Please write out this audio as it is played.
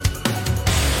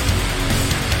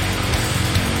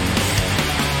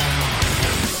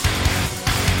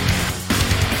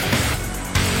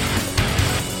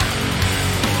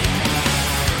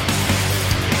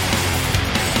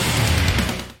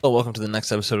Well, welcome to the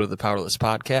next episode of the Powerless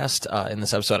Podcast. In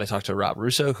this episode, I talked to Rob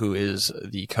Rousseau, who is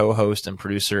the co-host and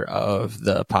producer of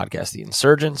the podcast The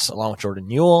Insurgents, along with Jordan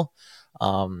Newell.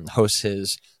 Hosts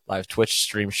his live Twitch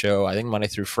stream show, I think Monday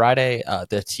through Friday,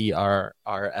 the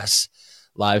TRRS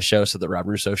live show, so the Rob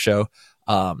Rousseau show.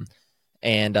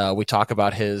 And we talk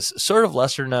about his sort of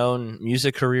lesser-known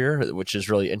music career, which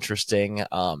is really interesting,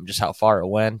 just how far it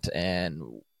went and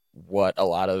what a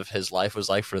lot of his life was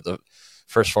like for the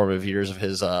first formative years of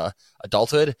his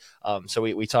adulthood. So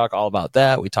we talk all about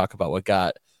that. We talk about what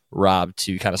got Rob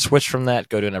to kind of switch from that,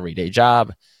 go to an everyday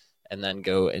job, and then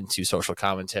go into social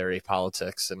commentary,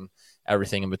 politics, and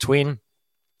everything in between.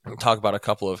 We talk about a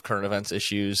couple of current events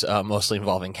issues, mostly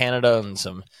involving Canada and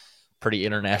some pretty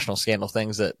international scandal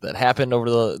things that happened over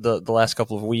the last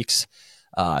couple of weeks.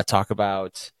 Talk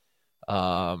about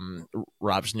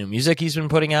Rob's new music he's been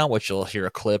putting out, which you'll hear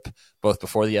a clip both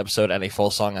before the episode and a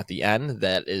full song at the end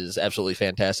that is absolutely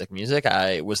fantastic music.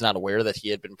 I was not aware that he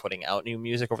had been putting out new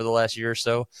music over the last year or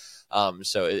so.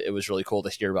 So it was really cool to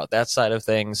hear about that side of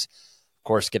things. Of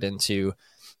course, get into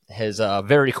his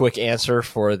very quick answer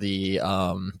for the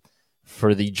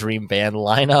dream band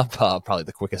lineup. Probably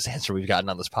the quickest answer we've gotten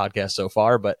on this podcast so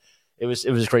far, but it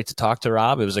was great to talk to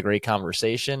Rob. It was a great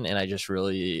conversation, and I just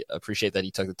really appreciate that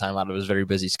he took the time out of his very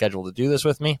busy schedule to do this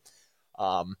with me.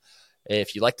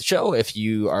 If you like the show, if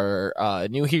you are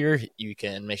new here, you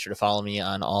can make sure to follow me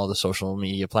on all the social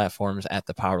media platforms at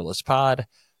The Powerless Pod.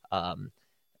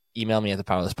 Email me at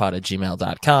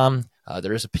thepowerlesspod@gmail.com.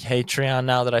 There is a Patreon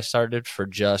now that I started for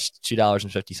just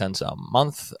 $2.50 a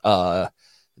month.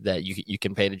 That you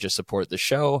can pay to just support the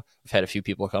show. We've had a few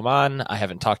people come on. I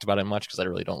haven't talked about it much because I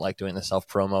really don't like doing the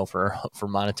self-promo for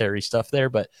monetary stuff there,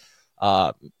 but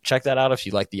check that out if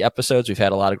you like the episodes. We've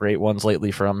had a lot of great ones lately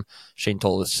from Shane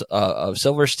Tolis of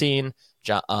Silverstein,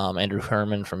 Andrew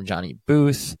Herman from Johnny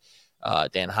Booth,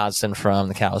 Dan Hodson from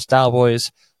the Callous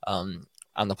Cowboys. On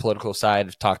the political side,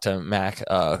 I've talked to Mac,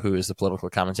 who is the political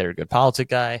commentator, good politic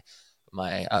guy,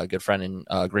 my good friend and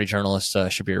great journalist,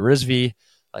 Shabir Rizvi.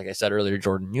 Like I said earlier,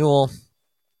 Jordan Newell.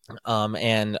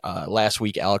 And last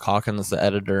week, Alec Hawkins, the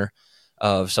editor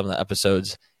of some of the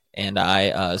episodes, and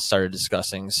I started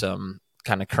discussing some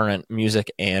kind of current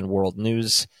music and world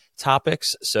news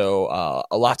topics. So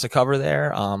a lot to cover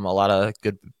there. A lot of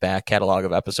good back catalog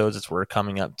of episodes. We're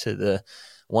coming up to the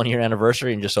 1-year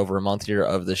anniversary in just over a month here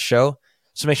of the show.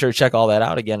 So make sure to check all that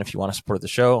out. Again, if you want to support the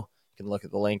show, you can look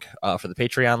at the link for the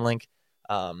Patreon link.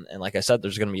 And like I said,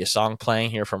 there's going to be a song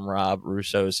playing here from Rob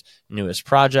Rousseau's newest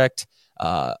project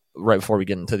right before we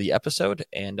get into the episode.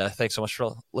 And thanks so much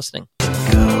for listening. It's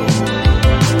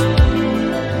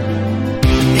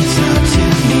not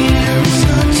too near, it's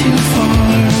not too far.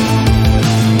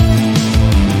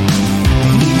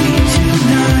 We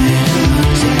tonight a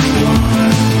day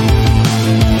warm,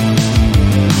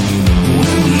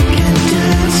 where we can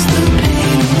dance the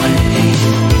pain away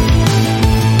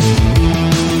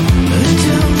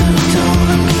until the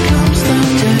dawn becomes the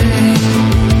day.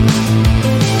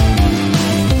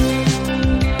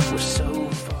 We're so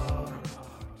far.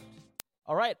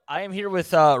 All right. I am here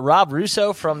with Rob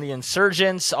Rousseau from the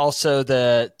Insurgents, also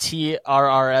the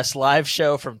TRRSlive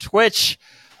show from Twitch.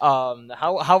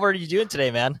 How are you doing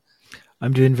today, man?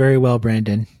 I'm doing very well,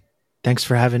 Brandon. Thanks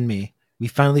for having me. We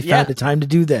finally found the time to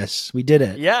do this. We did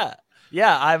it. Yeah.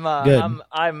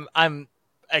 I'm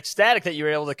ecstatic that you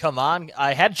were able to come on.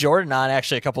 I had Jordan on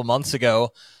actually a couple months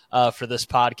ago for this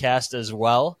podcast as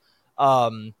well.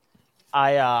 I'm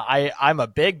a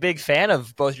big fan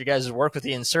of both your guys' work with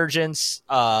the Insurgents.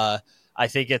 I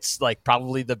think it's like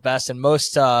probably the best and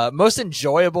most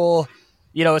enjoyable.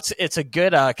 You know, it's a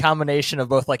good combination of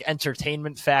both like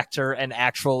entertainment factor and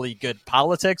actually good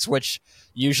politics, which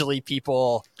usually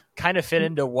people kind of fit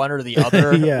into one or the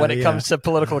other when it comes to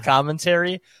political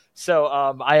commentary. So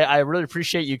I really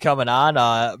appreciate you coming on.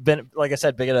 Been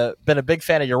a big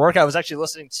fan of your work. I was actually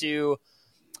listening to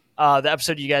the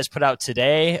episode you guys put out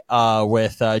today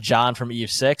with John from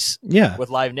Eve 6 with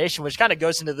Live Nation, which kind of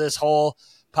goes into this whole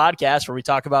podcast where we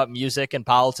talk about music and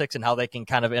politics and how they can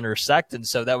kind of intersect. And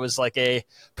so that was like a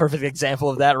perfect example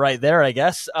of that right there, I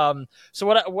guess. So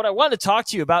what I wanted to talk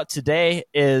to you about today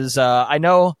is I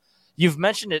know you've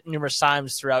mentioned it numerous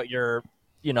times throughout your,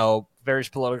 various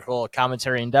political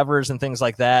commentary endeavors and things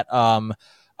like that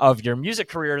of your music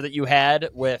career that you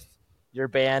had with your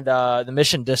band, the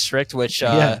Mission District, which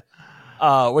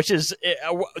is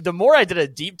the more I did a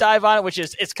deep dive on it,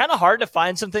 it's kind of hard to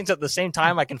find some things at the same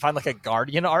time. I can find like a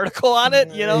Guardian article on it,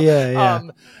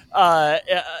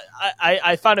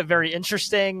 I found it very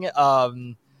interesting.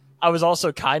 I was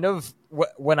also kind of,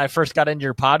 when I first got into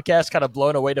your podcast, kind of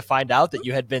blown away to find out that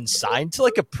you had been signed to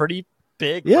like a pretty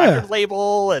big Yeah. record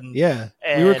label, and Yeah.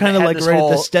 and We were kind of had like this right at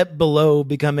the whole- step below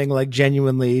becoming like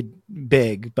genuinely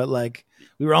big, but like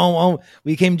we were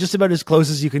we came just about as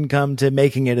close as you can come to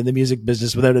making it in the music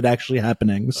business without it actually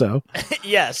happening. So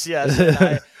yes.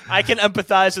 And I can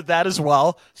empathize with that as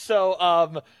well. So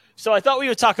I thought we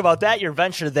would talk about that, your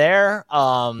venture there,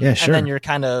 Yeah, sure. and then your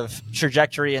kind of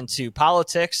trajectory into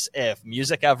politics, if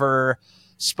music ever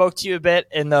spoke to you a bit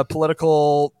in the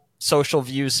political, social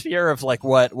view sphere of like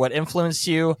what influenced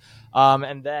you,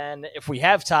 and then if we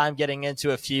have time, getting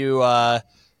into a few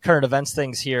current events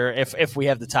things here, if we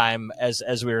have the time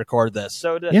as we record this.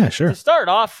 So to start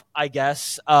off, I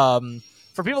guess,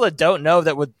 for people that don't know,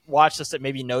 that would watch this, that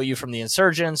maybe know you from the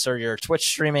Insurgents or your Twitch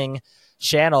streaming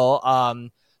channel,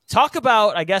 talk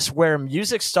about, I guess, where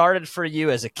music started for you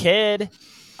as a kid,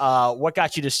 what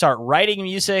got you to start writing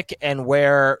music, and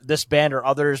where this band or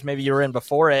others maybe you were in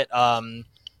before it,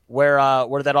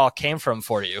 where that all came from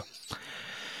for you.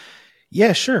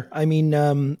 Yeah, sure. I mean,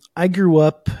 I grew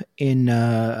up in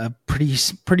a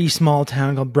pretty small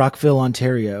town called Brockville,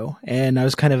 Ontario, and I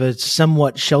was kind of a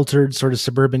somewhat sheltered sort of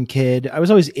suburban kid. I was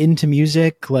always into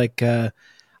music, like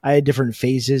I had different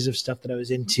phases of stuff that I was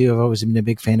into. I've always been a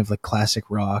big fan of like classic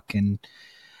rock and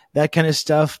that kind of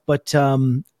stuff. But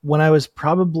when I was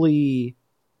probably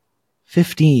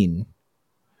 15,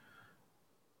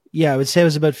 I would say I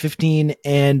was about 15,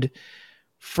 and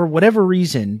for whatever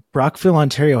reason, Brockville,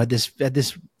 Ontario had this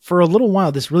for a little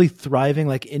while, this really thriving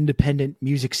like independent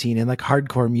music scene and like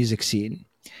hardcore music scene.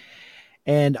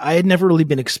 And I had never really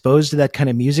been exposed to that kind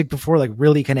of music before, like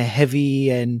really kind of heavy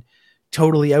and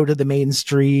totally out of the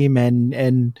mainstream,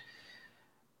 and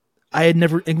I had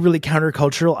never really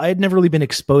countercultural. I had never really been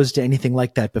exposed to anything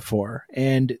like that before.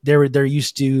 And there were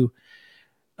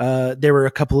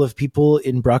a couple of people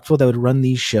in Brockville that would run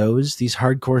these shows, these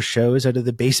hardcore shows, out of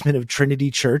the basement of Trinity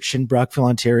Church in Brockville,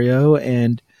 Ontario.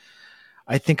 And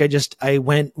I think I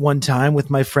went one time with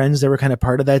my friends that were kind of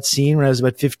part of that scene when I was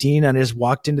about 15, and I just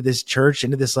walked into this church,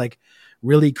 into this like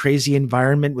really crazy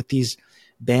environment with these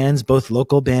bands, both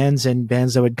local bands and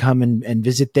bands that would come and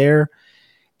visit there.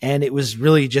 And it was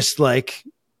really just like,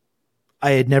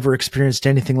 I had never experienced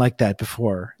anything like that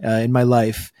before in my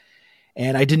life.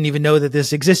 And I didn't even know that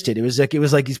this existed. It was like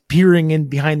he's peering in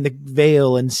behind the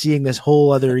veil and seeing this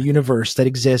whole other universe that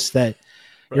exists that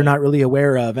you're not really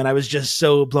aware of. And I was just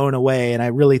so blown away. And I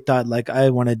really thought, like,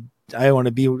 I want to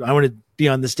be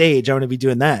on the stage. I want to be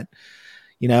doing that,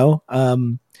 you know?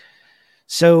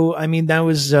 So, I mean, that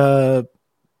was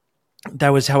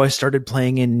how I started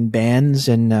playing in bands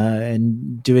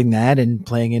and doing that, and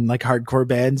playing in like hardcore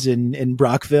bands in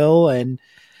Brockville, and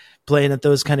playing at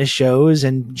those kind of shows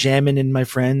and jamming in my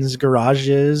friends'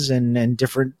 garages and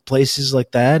different places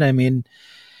like that. I mean,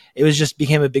 it was just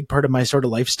became a big part of my sort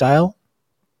of lifestyle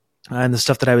and the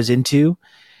stuff that I was into.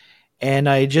 And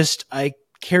I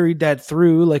carried that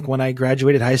through, like when I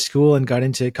graduated high school and got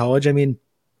into college. I mean,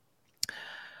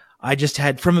 I just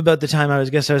had, from about the time I was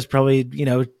probably,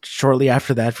 shortly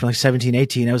after that, from like 17,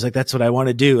 18, I was like, that's what I want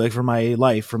to do, like for my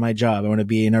life, for my job. I want to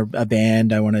be in a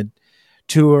band. I want to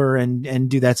tour and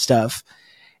do that stuff.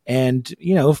 And,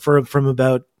 for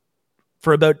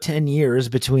about 10 years,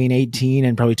 between 18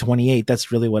 and probably 28,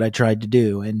 that's really what I tried to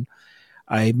do. And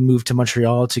I moved to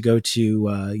Montreal to go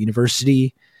to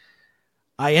university.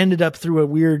 I ended up, through a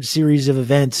weird series of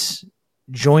events,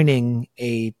 joining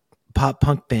a pop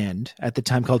punk band at the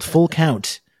time called Full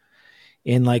Count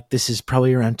this is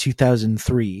probably around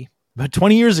 2003, about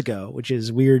 20 years ago, which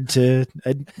is weird to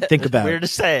think about. Weird to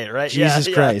say, right?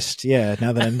 Jesus Christ. Yeah.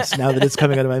 Now that it's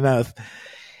coming out of my mouth.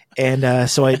 And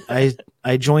so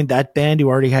I joined that band, who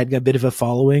already had a bit of a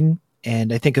following.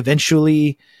 And I think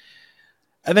eventually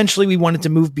we wanted to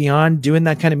move beyond doing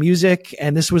that kind of music.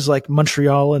 And this was like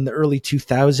Montreal in the early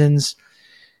 2000s.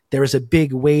 There was a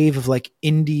big wave of like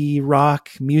indie rock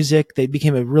music. They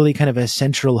became a really kind of a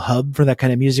central hub for that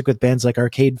kind of music, with bands like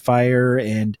Arcade Fire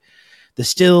and The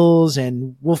Stills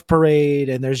and Wolf Parade.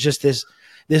 And there's just this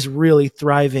really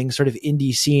thriving sort of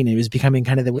indie scene. It was becoming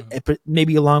kind of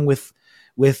maybe along with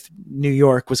New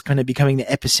York, was kind of becoming the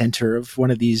epicenter of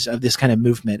this kind of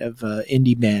movement of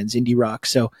indie bands, indie rock.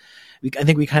 So I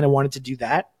think we kind of wanted to do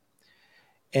that.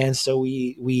 And so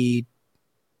we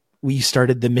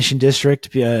started the Mission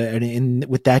District in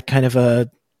that kind of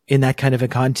a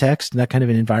context, and that kind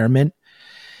of an environment.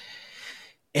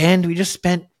 And we just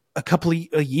spent a couple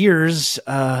of years,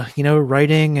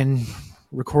 writing and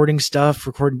recording stuff,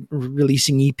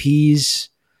 releasing EPs,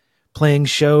 playing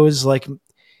shows. Like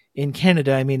in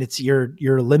Canada, I mean,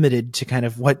 you're limited to kind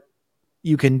of what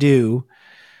you can do.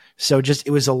 So it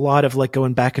was a lot of like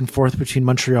going back and forth between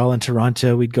Montreal and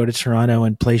Toronto. We'd go to Toronto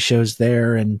and play shows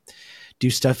there and do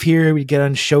stuff here. We'd get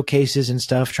on showcases and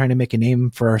stuff, trying to make a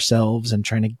name for ourselves and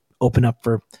trying to open up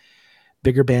for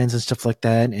bigger bands and stuff like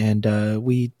that. And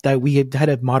we had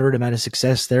a moderate amount of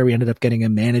success there. We ended up getting a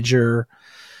manager,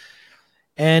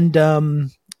 and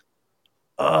I'm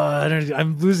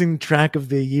losing track of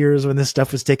the years when this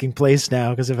stuff was taking place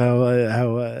now because of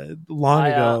how long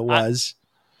ago it was.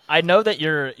 I know that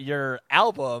your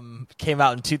album came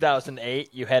out in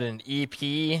 2008. You had an EP,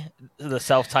 the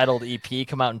self-titled EP,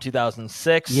 come out in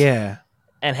 2006. Yeah.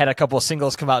 And had a couple of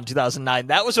singles come out in 2009.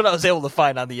 That was what I was able to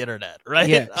find on the internet, right?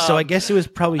 Yeah. So I guess it was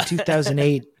probably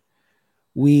 2008.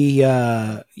 We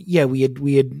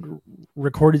had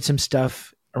recorded some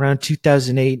stuff around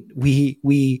 2008.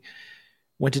 We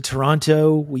went to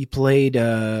Toronto. We played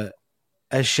a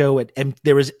show at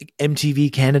there was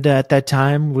MTV Canada at that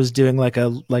time was doing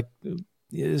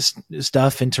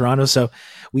stuff in Toronto. So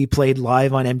we played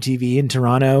live on MTV in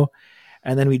Toronto,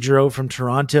 and then we drove from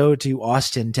Toronto to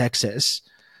Austin, Texas,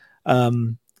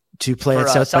 to play at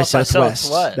South by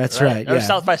Southwest. That's right. Or Yeah.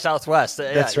 South by Southwest.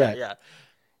 That's right. Yeah.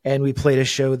 And we played a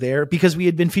show there because we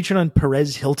had been featured on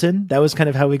Perez Hilton. That was kind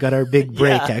of how we got our big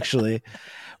break. Actually,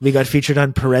 we got featured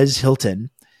on Perez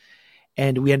Hilton,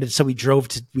 and we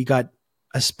got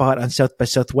a spot on South by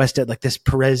Southwest at like this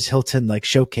Perez Hilton like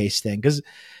showcase thing, because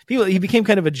he became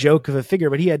kind of a joke of a figure,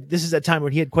 but this is a time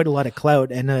when he had quite a lot of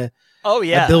clout and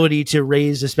ability to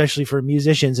raise, especially for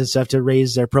musicians and stuff, to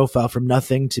raise their profile from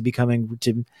nothing to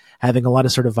having a lot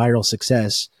of sort of viral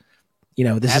success.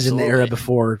 This is in the era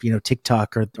before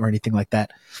TikTok or anything like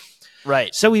that.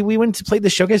 Right. So we went to play the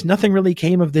showcase. Nothing really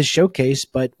came of this showcase,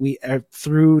 but we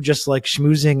through just like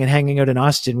schmoozing and hanging out in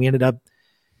Austin, we ended up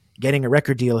getting a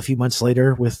record deal a few months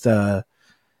later with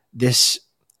this.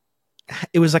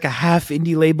 It was like a half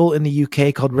indie label in the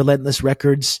UK called Relentless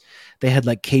Records. They had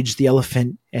like Cage the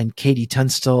Elephant and Katie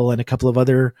Tunstall and a couple of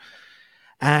other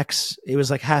acts. It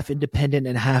was like half independent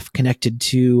and half connected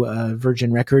to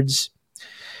Virgin Records.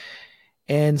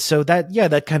 And so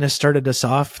that kind of started us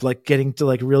off, like getting to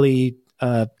like really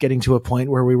getting to a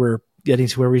point where we were getting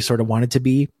to where we sort of wanted to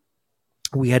be.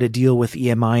 We had a deal with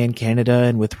EMI in Canada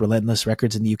and with Relentless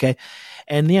Records in the UK.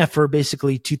 And for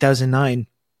basically 2009,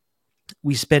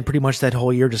 we spent pretty much that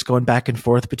whole year just going back and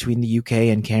forth between the UK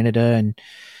and Canada and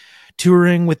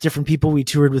touring with different people. We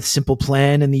toured with Simple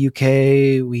Plan in the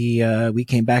UK. We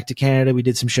came back to Canada. We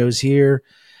did some shows here.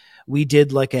 We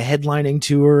did like a headlining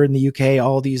tour in the UK,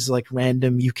 all these like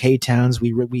random UK towns.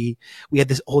 We had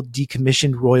this old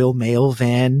decommissioned Royal Mail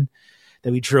van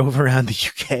that we drove around the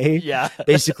UK,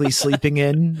 basically sleeping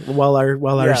in while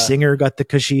our singer got the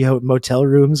cushy motel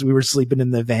rooms. We were sleeping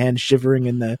in the van, shivering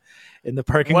in the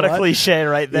parking lot. What a cliche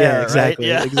right there. Yeah,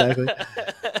 exactly. Right? Exactly.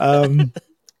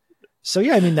 So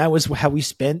that was how we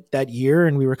spent that year.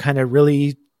 And we were kind of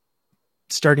really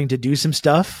starting to do some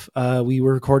stuff. We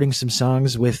were recording some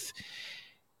songs with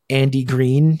Andy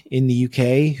Green in the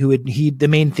UK, the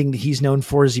main thing that he's known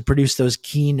for is he produced those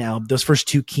first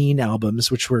two Keane albums,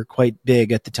 which were quite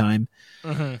big at the time.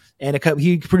 Mm-hmm. And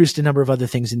he produced a number of other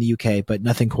things in the UK, but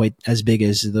nothing quite as big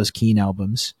as those Keane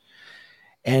albums.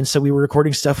 And so we were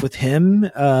recording stuff with him.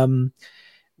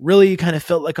 Really kind of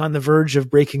felt like on the verge of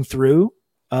breaking through.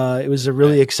 It was a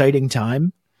really exciting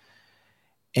time.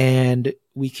 And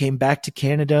we came back to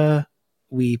Canada.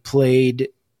 We played.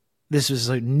 This was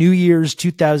like New Year's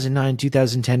 2009,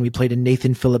 2010. We played in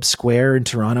Nathan Phillips Square in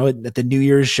Toronto at the New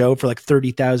Year's show for like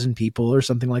 30,000 people or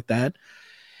something like that.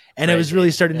 And it was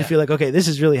really starting to feel like, okay, this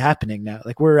is really happening now.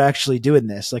 Like we're actually doing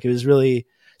this. Like it was really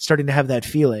starting to have that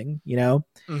feeling,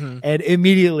 Mm-hmm. And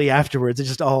immediately afterwards, it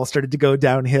just all started to go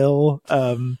downhill.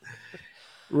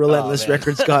 Relentless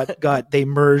Records they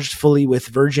merged fully with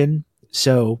Virgin.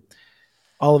 So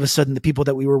all of a sudden the people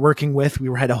that we were working with,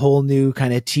 had a whole new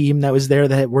kind of team that was there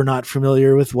that were not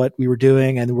familiar with what we were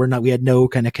doing and we had no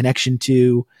kind of connection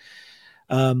to.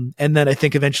 And then I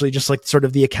think eventually just like sort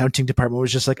of the accounting department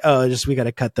was just like, we got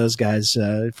to cut those guys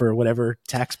for whatever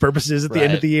tax purposes at the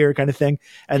end of the year kind of thing.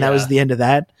 And that was the end of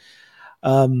that.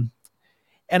 And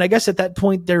I guess at that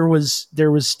point there was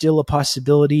still a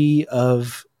possibility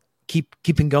of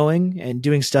keeping going and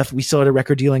doing stuff. We still had a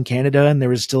record deal in Canada and there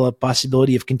was still a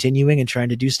possibility of continuing and trying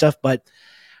to do stuff. But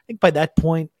I think by that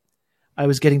point I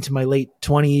was getting to my late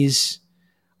 20s.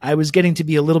 I was getting to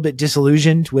be a little bit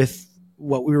disillusioned with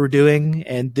what we were doing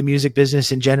and the music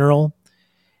business in general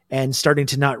and starting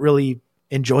to not really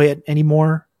enjoy it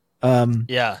anymore. I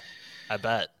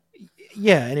bet.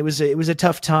 Yeah. And it was a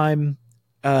tough time.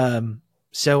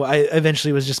 So I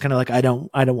eventually was just kind of like, I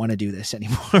don't want to do this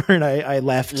anymore. And I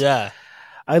left. Yeah.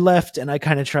 I left and I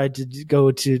kind of tried to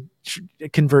go to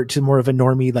convert to more of a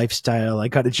normie lifestyle. I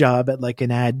got a job at like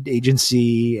an ad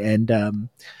agency and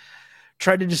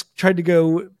tried to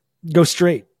go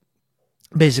straight,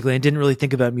 basically, and didn't really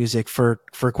think about music for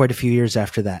quite a few years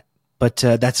after that. But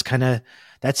that's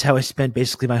how I spent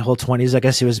basically my whole 20s. I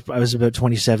guess I was about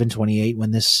 27, 28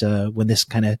 when this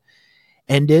kind of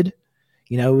ended.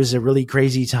 You know, it was a really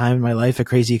crazy time in my life, a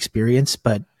crazy experience,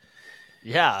 but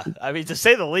yeah, I mean, to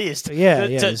say the least,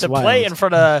 to play in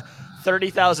front of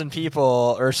 30,000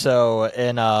 people or so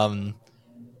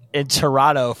in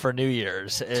Toronto for New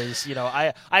Year's is, you know,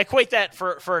 I equate that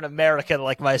for an American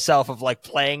like myself of like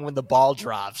playing when the ball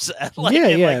drops. And, like,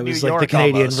 it was New like York the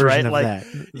Canadian almost, version right? of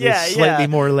Like, that. Slightly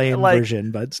more lame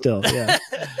version, but still, yeah.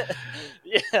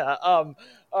 Yeah.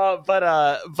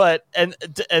 But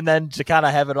then to kind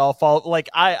of have it all fall, like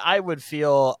I would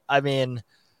feel, I mean,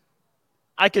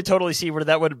 I could totally see where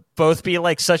that would both be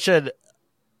like such a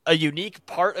unique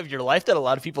part of your life that a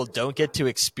lot of people don't get to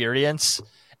experience.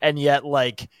 And yet,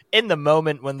 like, in the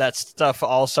moment when that stuff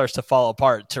all starts to fall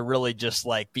apart, to really just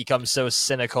like become so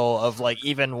cynical of like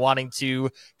even wanting to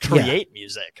create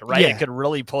music, right? It could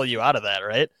really pull you out of that,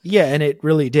 right? Yeah, and it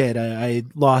really did. I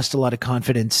lost a lot of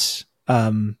confidence,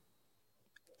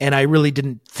 and I really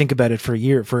didn't think about it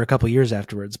for a couple of years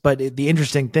afterwards. But the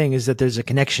interesting thing is that there's a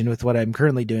connection with what I'm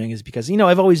currently doing, is because, you know,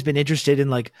 I've always been interested in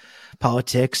like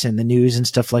politics and the news and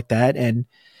stuff like that. And,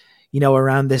 you know,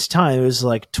 around this time, it was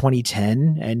like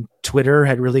 2010, and Twitter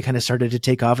had really kind of started to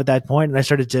take off at that point. And I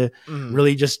started to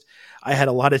really I had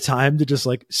a lot of time to just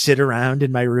like sit around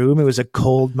in my room. It was a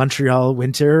cold Montreal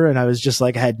winter, and I was just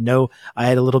like, I had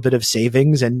a little bit of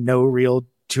savings and no real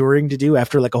touring to do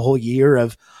after like a whole year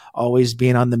of always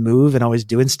being on the move and always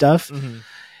doing stuff.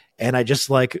 And I just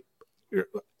like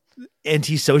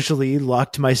antisocially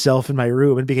locked myself in my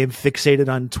room and became fixated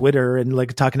on Twitter and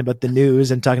like talking about the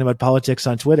news and talking about politics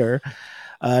on Twitter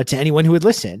to anyone who would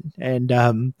listen.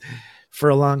 And for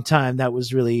a long time, that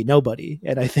was really nobody.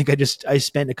 And I think I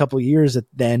spent a couple of years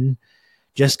then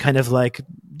just kind of like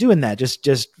doing that,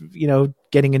 just, you know,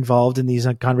 getting involved in these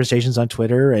conversations on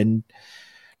Twitter and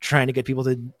trying to get people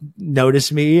to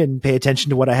notice me and pay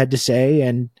attention to what I had to say.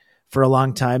 And for a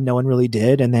long time, no one really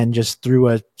did. And then just through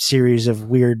a series of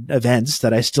weird events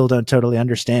that I still don't totally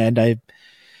understand, I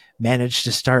managed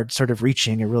to start sort of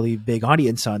reaching a really big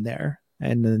audience on there.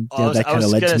 And then that kind of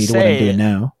led to me to what I'm doing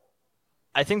now.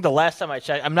 I think the last time I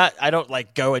checked, I don't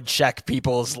like go and check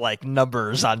people's like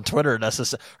numbers on Twitter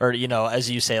necessarily, or, you know,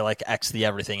 as you say, like X the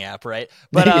everything app, right?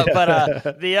 But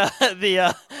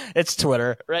it's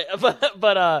Twitter, right?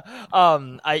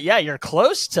 You're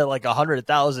close to like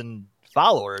 100,000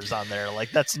 followers on there.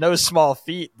 Like, that's no small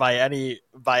feat by any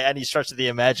stretch of the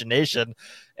imagination.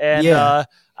 And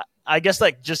I guess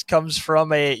that just comes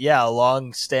from a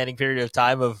long standing period of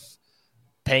time of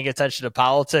paying attention to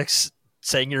politics,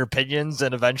 saying your opinions,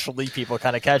 and eventually people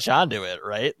kind of catch on to it,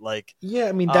 right? Like, yeah,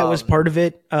 I mean, that was part of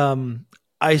it.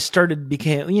 I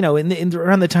became, you know, in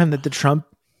around the time that the Trump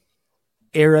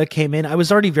era came in, I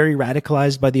was already very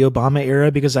radicalized by the Obama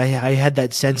era, because I had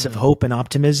that sense of hope and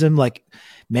optimism, like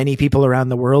many people around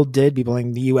the world did. People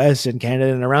in the US and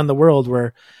Canada and around the world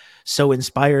were so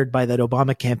inspired by that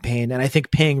Obama campaign. And I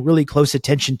think paying really close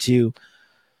attention to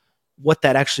what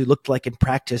that actually looked like in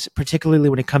practice, particularly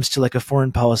when it comes to like a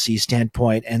foreign policy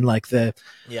standpoint, and like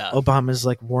Obama's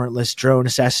like warrantless drone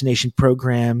assassination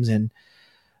programs and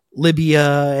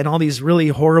Libya and all these really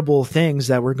horrible things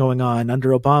that were going on under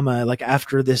Obama, like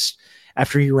after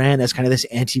he ran as kind of this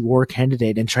anti-war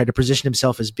candidate and tried to position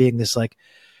himself as being this like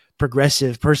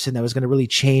progressive person that was going to really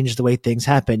change the way things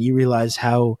happen. You realize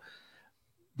how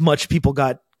much people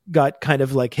got kind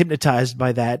of like hypnotized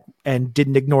by that and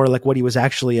didn't ignore like what he was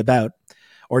actually about,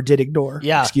 or did ignore,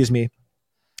 excuse me.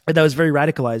 And that was very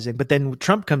radicalizing. But then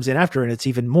Trump comes in after, and it's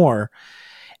even more.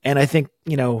 And I think,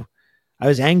 you know, I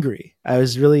was angry. I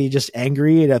was really just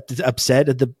angry and upset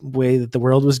at the way that the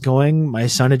world was going. My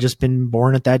son had just been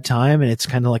born at that time. And it's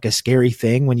kind of like a scary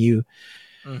thing when you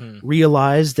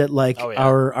realize that like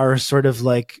our sort of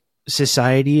like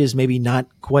society is maybe not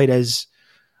quite as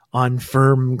on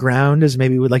firm ground as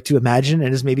maybe we would like to imagine,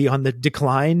 and is maybe on the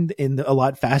decline a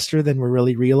lot faster than we're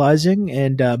really realizing.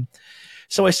 And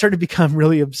so I started to become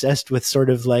really obsessed with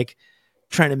sort of like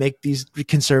trying to make these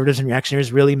conservatives and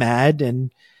reactionaries really mad,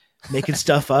 and making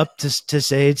stuff up to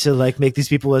say to like make these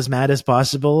people as mad as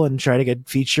possible and try to get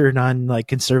featured on like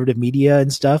conservative media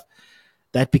and stuff.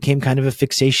 That became kind of a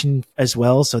fixation as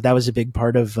well. So that was a big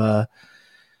part of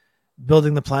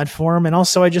building the platform. And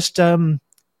also I just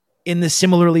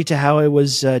similarly to how I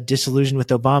was disillusioned with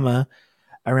Obama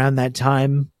around that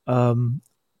time,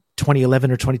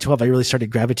 2011 or 2012, I really started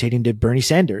gravitating to Bernie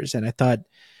Sanders. And I thought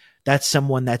that's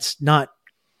someone that's not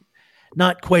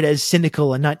not quite as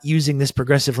cynical and not using this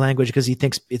progressive language because he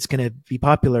thinks it's going to be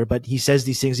popular, but he says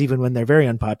these things even when they're very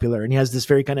unpopular. And he has this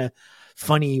very kind of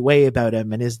funny way about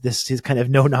him, and his kind of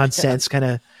no nonsense kind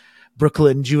of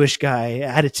Brooklyn Jewish guy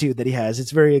attitude that he has.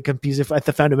 It's very confusing. I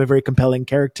found him a very compelling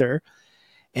character.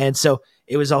 And so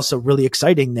it was also really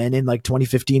exciting then in like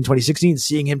 2015, 2016,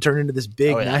 seeing him turn into this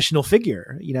big national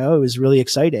figure. You know, it was really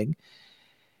exciting.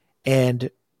 And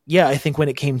yeah, I think when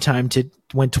it came time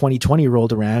when 2020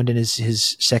 rolled around and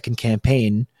his second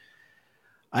campaign,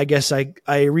 I guess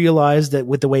I realized that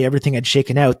with the way everything had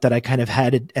shaken out, that I kind of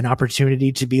had an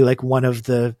opportunity to be like one of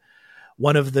the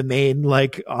main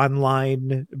like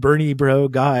online Bernie bro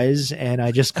guys. And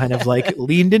I just kind of like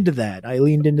leaned into that. I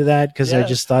leaned into that because I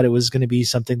just thought it was going to be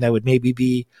something that would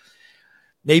maybe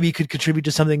could contribute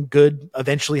to something good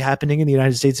eventually happening in the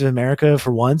United States of America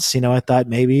for once. You know, I thought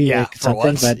maybe like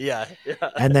something, but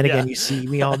and then again, you see,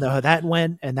 we all know how that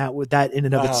went, and that in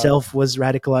and of itself was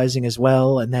radicalizing as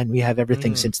well. And then we have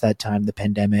everything since that time, the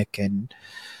pandemic and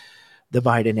the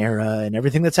Biden era and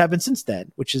everything that's happened since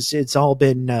then, which is, it's all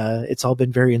been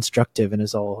very instructive and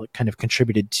has all kind of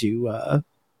contributed to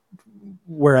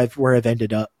where I've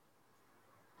ended up.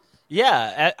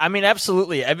 Yeah, I mean,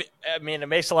 absolutely. I mean, it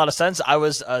makes a lot of sense. I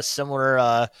was a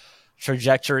similar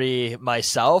trajectory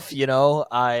myself. You know,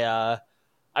 I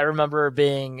remember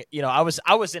being, you know,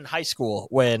 I was in high school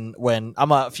when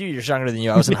I'm a few years younger than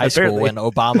you. I was in high school when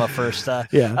Obama first,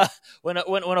 when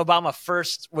Obama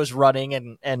first was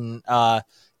running and got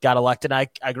elected. I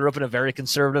grew up in a very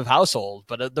conservative household,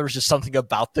 but there was just something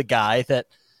about the guy that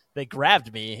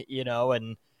grabbed me, you know,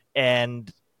 and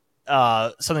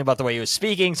something about the way he was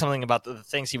speaking, something about the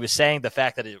things he was saying, the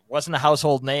fact that it wasn't a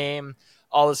household name,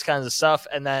 all this kinds of stuff.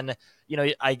 And then, you know,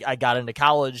 I got into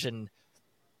college and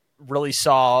really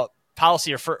saw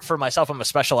policy. Or for myself, I'm a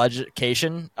special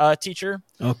education teacher.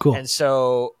 Oh, cool. And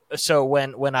so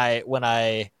when I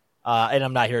and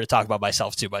I'm not here to talk about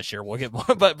myself too much here. We'll get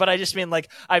more, but I just mean, like,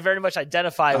 I very much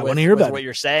identify with what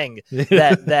you're saying,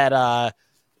 that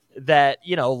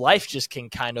you know, life just can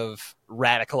kind of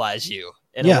radicalize you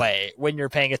in a way when you're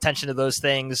paying attention to those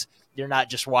things. You're not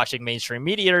just watching mainstream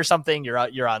media or something.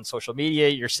 You're on social media.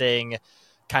 You're seeing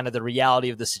kind of the reality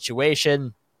of the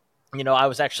situation. You know, I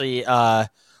was actually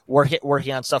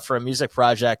working on stuff for a music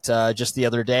project just the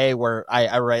other day where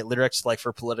I write lyrics like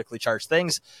for politically charged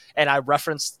things, and I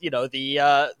referenced, you know,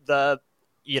 the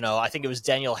you know, I think it was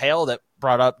Daniel Hale that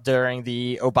brought up during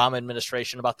the Obama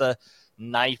administration about the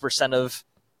 90% of,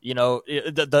 you know,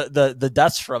 the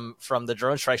deaths from the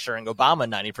drone strikes during Obama.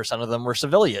 90% of them were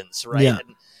civilians, right? Yeah.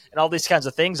 And all these kinds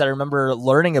of things. I remember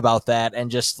learning about that, and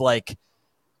just like,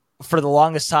 for the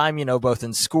longest time, you know, both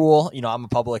in school, you know, I'm a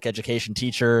public education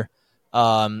teacher.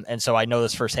 And so I know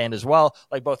this firsthand as well,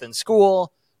 like both in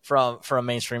school, from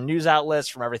mainstream news outlets,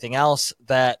 from everything else,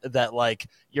 that like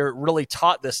you're really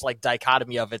taught this like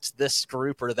dichotomy of it's this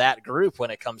group or that group when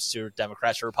it comes to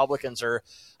Democrats or Republicans. Or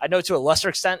I know to a lesser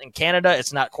extent in Canada,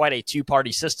 it's not quite a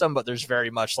two-party system, but there's very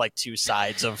much like two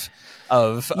sides of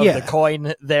the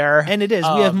coin there. And it is,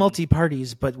 we have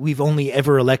multi-parties, but we've only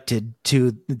ever elected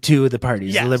two of the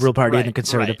parties, the Liberal Party and the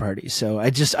Conservative Party. So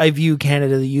I view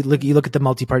Canada, you look at the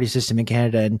multi-party system in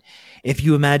Canada, and if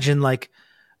you imagine like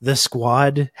the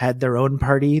Squad had their own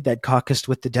party that caucused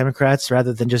with the Democrats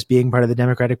rather than just being part of the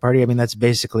Democratic Party. I mean, that's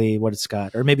basically what it's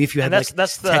got. Or maybe if you had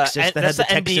Texas that had the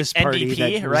Texas Party,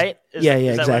 NDP, right? Is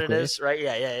exactly. That what it is? Right?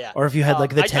 Yeah. Or if you had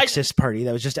like the Texas Party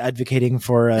that was just advocating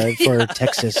for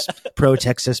Texas,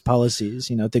 pro-Texas policies,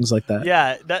 you know, things like that.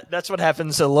 Yeah, that's what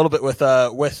happens a little bit with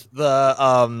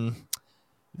the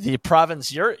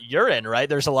province you're in, right?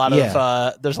 There's a lot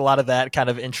of that kind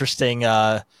of interesting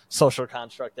social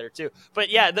construct there too. But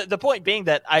yeah, the point being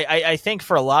that I think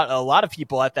for a lot of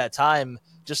people at that time,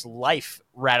 just life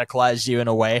radicalized you in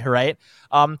a way, right?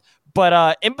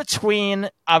 But in between,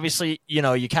 obviously, you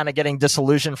know, you kind of getting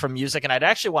disillusioned from music, and I'd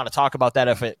actually want to talk about that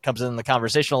if it comes in the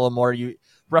conversation a little more. You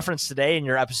referenced today in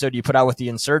your episode you put out with the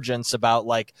Insurgents about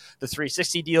like the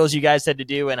 360 deals you guys had to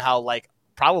do, and how like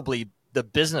probably the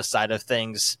business side of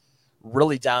things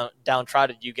really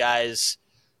downtrodden you guys,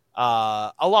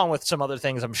 along with some other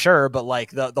things, I'm sure, but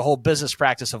like the whole business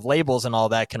practice of labels and all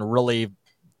that can really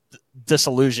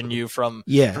disillusion you from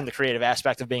the creative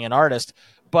aspect of being an artist.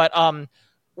 But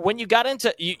when you got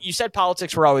into, you said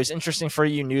politics were always interesting for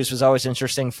you, news was always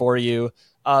interesting for you.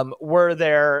 Were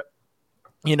there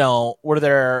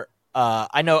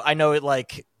I know it,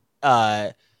 like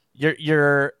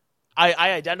you're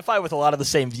I identify with a lot of the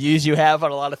same views you have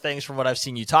on a lot of things from what I've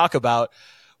seen you talk about.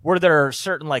 Were there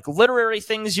certain like literary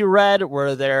things you read?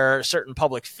 Were there certain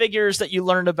public figures that you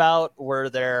learned about? Were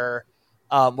there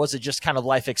Was it just kind of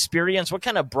life experience? What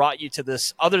kind of brought you to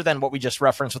this, other than what we just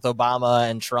referenced with Obama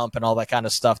and Trump and all that kind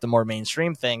of stuff, the more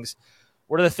mainstream things?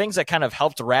 What are the things that kind of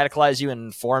helped radicalize you and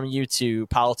inform you to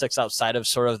politics outside of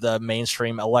sort of the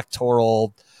mainstream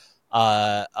electoral,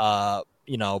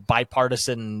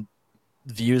 bipartisan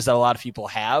views that a lot of people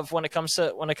have when it comes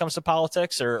to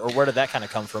politics, or where did that kind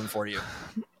of come from for you?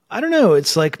 I don't know.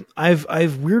 It's like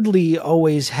I've weirdly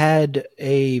always had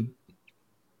a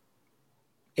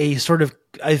sort of,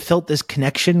 I felt this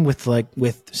connection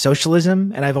with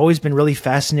socialism, and I've always been really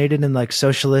fascinated in like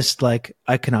socialist like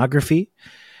iconography.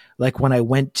 Like when I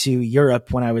went to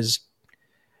Europe when I was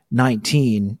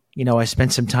 19, I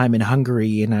spent some time in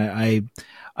Hungary, and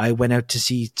I went out to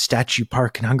see Statue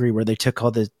Park in Hungary, where they took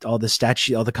all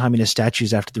the communist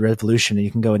statues after the revolution, and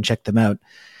you can go and check them out.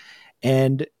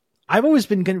 And I've always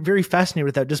been very fascinated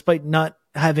with that, despite not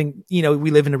having, we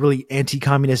live in a really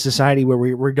anti-communist society where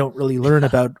we don't really learn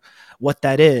about what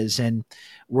that is. And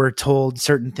we're told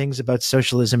certain things about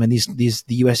socialism and the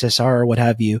USSR or what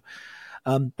have you.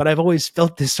 But I've always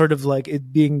felt this sort of like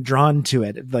it being drawn to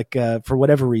it, like, for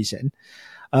whatever reason.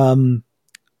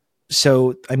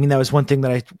 So, I mean, that was one thing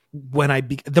that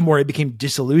the more I became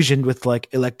disillusioned with like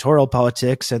electoral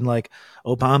politics and like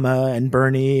Obama and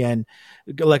Bernie and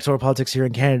electoral politics here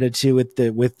in Canada too,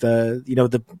 with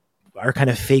our kind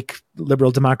of fake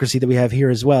liberal democracy that we have here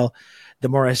as well, the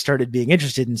more I started being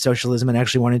interested in socialism and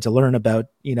actually wanted to learn about,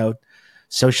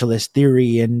 socialist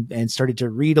theory and started to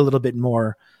read a little bit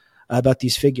more about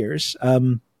these figures.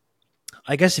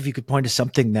 I guess if you could point to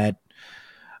something that,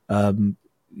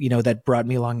 that brought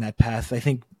me along that path, I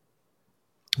think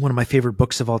one of my favorite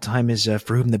books of all time is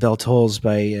For Whom the Bell Tolls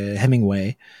by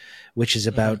Hemingway, which is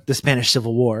about the Spanish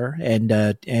Civil War and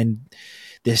the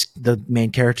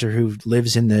main character who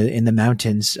lives in the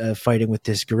mountains, fighting with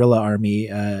this guerrilla army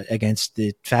against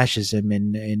the fascism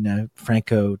in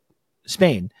Franco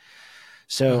Spain.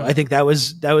 So I think that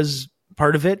was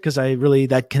part of it, because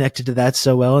that connected to that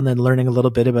so well. And then learning a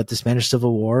little bit about the Spanish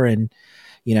Civil War and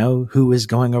who was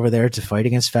going over there to fight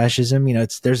against fascism.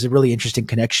 There's a really interesting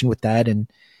connection with that. And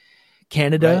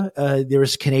Canada, right. There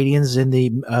was Canadians in the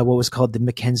what was called the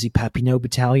Mackenzie Papineau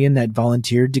Battalion that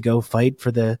volunteered to go fight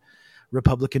for the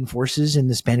Republican forces in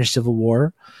the Spanish Civil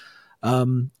War,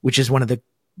 which is one of the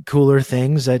cooler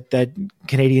things that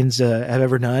Canadians have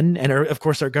ever done. And of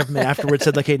course, our government afterwards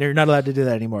said, like, hey, you're not allowed to do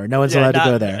that anymore. No one's allowed to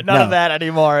go there. None of that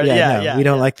anymore. We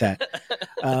don't like that.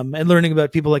 And learning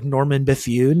about people like Norman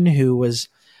Bethune, who was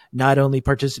not only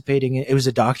it was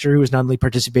a doctor who was not only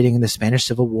participating in the Spanish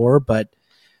Civil War, but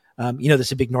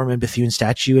there's a big Norman Bethune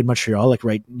statue in Montreal, like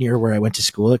right near where I went to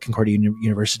school at Concordia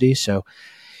University. So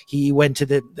he went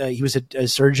to he was a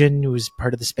surgeon who was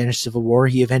part of the Spanish Civil War.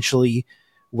 He eventually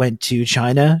went to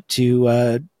China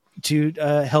to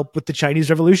help with the Chinese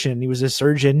Revolution. He was a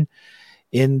surgeon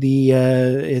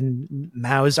in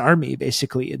Mao's army,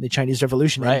 basically in the Chinese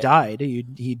Revolution. Right.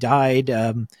 He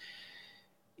died.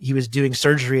 He was doing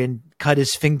surgery and cut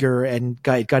his finger and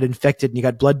got infected, and he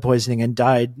got blood poisoning and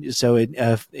died. So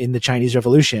in the Chinese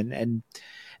Revolution, and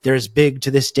there's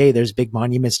big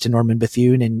monuments to Norman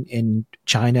Bethune in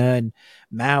China, and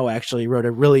Mao actually wrote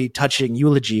a really touching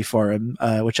eulogy for him,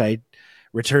 which I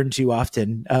return to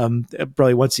often,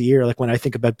 probably once a year, like when I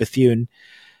think about Bethune,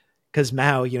 because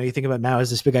Mao, you think about Mao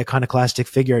as this big iconoclastic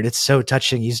figure, and it's so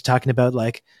touching. He's talking about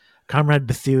like, Comrade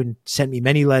Bethune sent me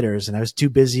many letters and I was too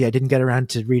busy. I didn't get around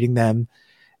to reading them.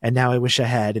 And now I wish I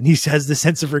had. And he has the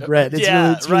sense of regret.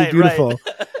 It's really beautiful.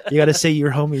 Right. You got to say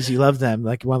your homies, you love them,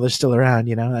 like while they're still around,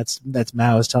 that's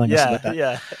Mao's telling us about that.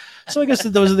 Yeah. So I guess that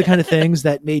those are the kind of things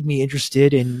that made me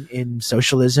interested in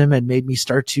socialism and made me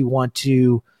start to want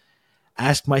to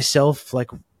ask myself,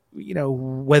 like,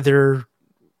 whether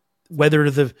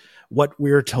what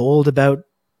we're told about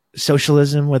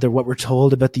socialism, whether what we're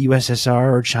told about the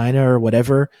USSR or China or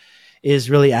whatever is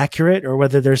really accurate, or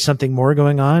whether there's something more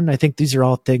going on. I think these are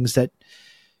all things that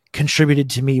contributed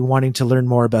to me wanting to learn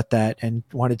more about that and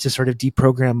wanted to sort of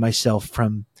deprogram myself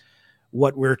from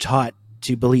what we're taught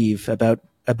to believe about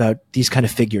these kind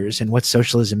of figures and what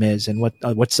socialism is and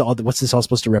what's this all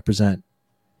supposed to represent.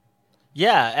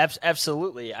 Yeah,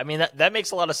 absolutely. I mean, that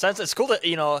makes a lot of sense. It's cool that,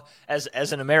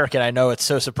 as an American, I know it's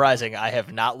so surprising. I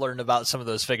have not learned about some of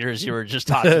those figures you were just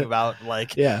talking about,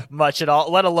 much at all,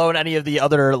 let alone any of the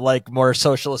other, like, more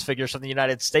socialist figures from the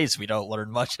United States. We don't learn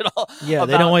much at all. Yeah,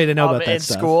 they don't want you to know about that in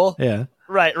stuff. School. Yeah.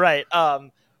 Right.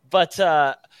 But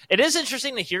it is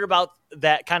interesting to hear about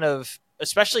that kind of,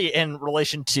 especially in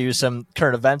relation to some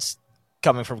current events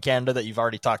coming from Canada that you've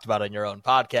already talked about on your own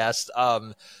podcast,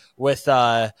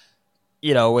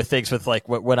 with things with like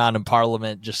what went on in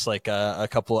Parliament just like a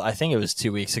couple, I think it was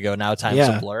 2 weeks ago now, time's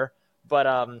a blur.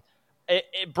 but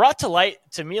it brought to light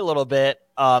to me a little bit,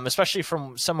 especially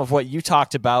from some of what you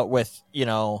talked about with,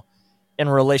 in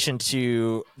relation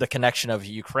to the connection of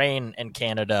Ukraine and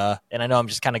Canada. And I know I'm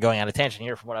just kind of going on a tangent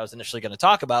here from what I was initially going to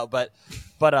talk about, but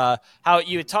how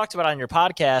you had talked about on your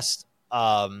podcast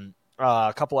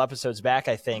a couple episodes back,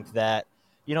 I think, that,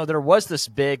 there was this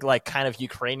big, like, kind of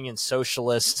Ukrainian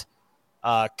socialist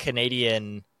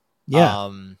Canadian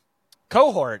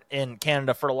cohort in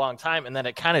Canada for a long time, and then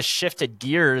it kind of shifted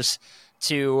gears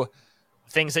to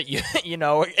things that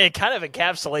it kind of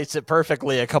encapsulates it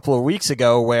perfectly a couple of weeks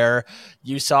ago, where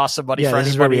you saw somebody for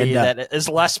anybody that is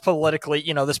less politically,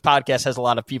 this podcast has a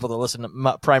lot of people that listen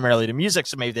primarily to music,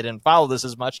 so maybe they didn't follow this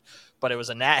as much, but it was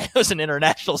an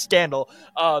international scandal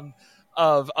of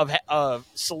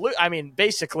salute. I mean,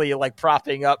 basically like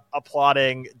propping up,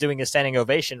 applauding, doing a standing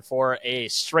ovation for a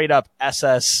straight up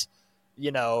SS,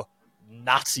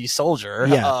 Nazi soldier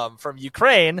from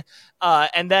Ukraine.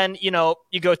 And then,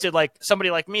 you go to like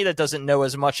somebody like me that doesn't know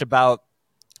as much about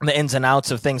the ins and outs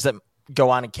of things that go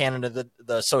on in Canada,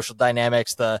 the social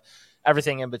dynamics, the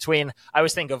everything in between. I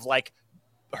always think of like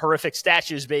horrific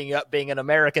statues being an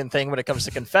American thing when it comes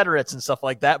to Confederates and stuff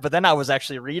like that. But then I was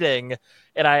actually reading,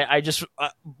 and I just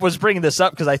was bringing this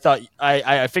up because I thought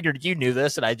I figured you knew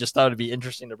this, and I just thought it'd be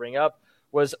interesting to bring up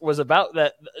was about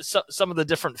that some of the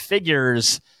different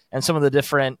figures and some of the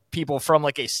different people from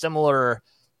like a similar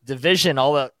division,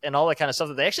 all that kind of stuff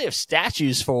that they actually have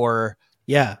statues for.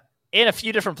 Yeah. In a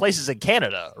few different places in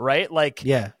Canada, right? Like,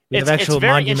 we have actual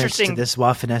monuments to this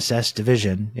Waffen SS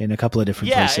division in a couple of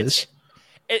different places.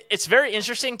 It's very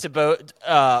interesting to both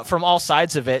from all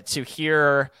sides of it to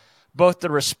hear both the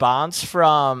response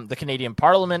from the Canadian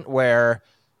Parliament, where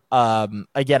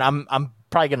again I'm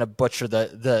probably going to butcher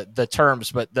the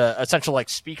terms, but the essential like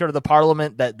Speaker of the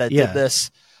Parliament that did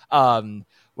this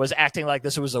was acting like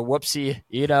this was a whoopsie,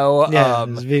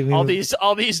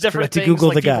 all these different things, Google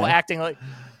like the people guy. acting like.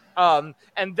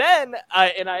 And then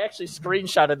I actually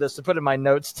screenshotted this to put in my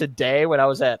notes today when I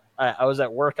was at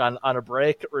work on a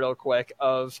break real quick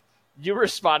of you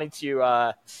responding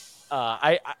to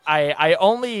I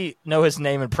only know his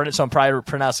name and print it, so I'm probably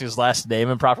pronouncing his last name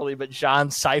improperly, but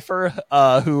John Cipher,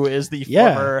 who is the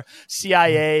former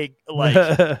CIA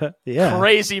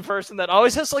crazy person that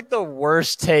always has like the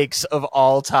worst takes of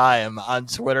all time on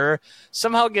Twitter,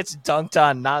 somehow gets dunked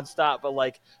on nonstop, but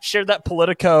like shared that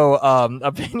Politico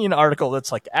opinion article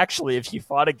that's like, actually, if you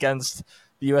fought against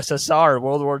the USSR in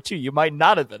World War II, you might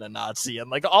not have been a Nazi, and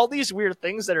like all these weird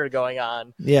things that are going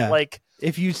on. Yeah, like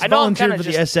if you volunteered for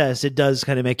the SS, it does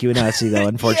kind of make you a Nazi, though.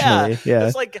 Unfortunately, yeah.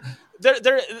 It's like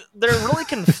they're really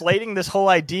conflating this whole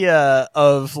idea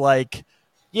of like,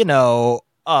 they're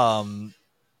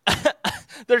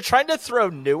trying to throw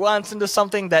nuance into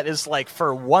something that is like,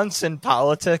 for once in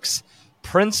politics,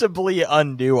 principally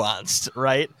unnuanced,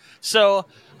 right? So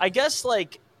I guess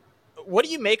like, what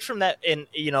do you make from that? In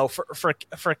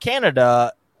for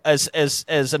Canada, as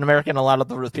an American, a lot of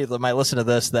the people that might listen to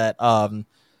this that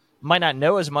might not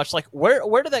know as much. Like,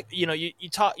 where did that?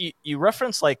 You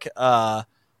reference like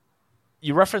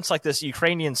this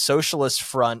Ukrainian socialist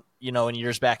front, in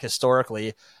years back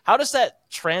historically. How does that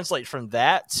translate from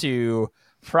that to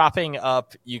propping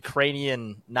up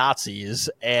Ukrainian Nazis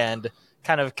and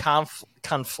kind of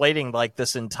conflating like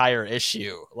this entire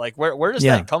issue? Like, where does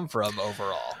that come from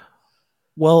overall?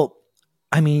 Well,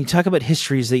 I mean, you talk about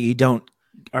histories that you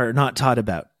are not taught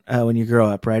about when you grow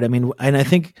up, right? I mean, and I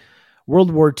think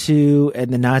World War II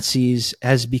and the Nazis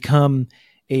has become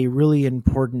a really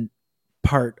important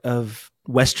part of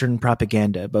Western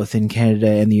propaganda, both in Canada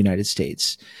and the United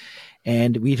States.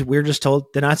 And we're just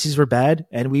told the Nazis were bad,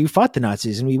 and we fought the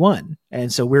Nazis and we won.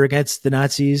 And so we're against the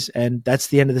Nazis, and that's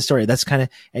the end of the story. That's kind of,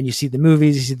 and you see the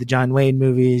movies, you see the John Wayne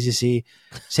movies, you see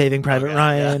Saving Private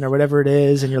Ryan or whatever it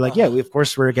is. And you're like,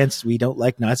 we don't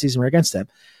like Nazis and we're against them.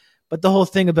 But the whole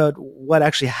thing about what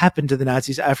actually happened to the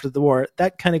Nazis after the war,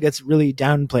 that kind of gets really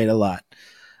downplayed a lot.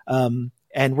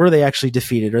 And were they actually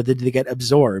defeated, or did they get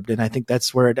absorbed? And I think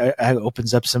that's where it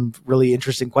opens up some really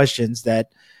interesting questions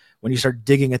that, when you start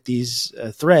digging at these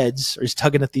threads, or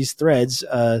tugging at these threads,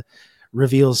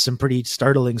 reveals some pretty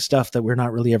startling stuff that we're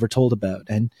not really ever told about.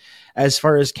 And as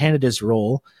far as Canada's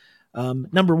role,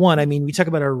 number one, I mean, we talk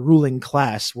about our ruling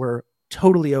class. We're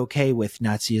totally okay with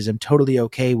Nazism, totally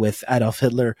okay with Adolf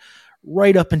Hitler,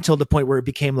 right up until the point where it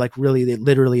became like really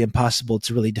literally impossible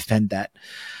to really defend that.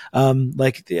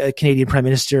 Like the Canadian Prime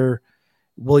Minister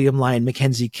William Lyon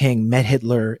Mackenzie King met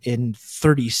Hitler in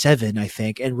 1937, I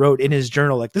think, and wrote in his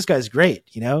journal, like, this guy's great,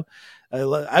 I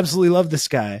absolutely love this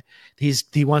guy.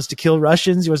 He wants to kill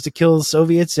Russians, he wants to kill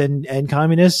Soviets and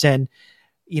communists, and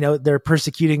they're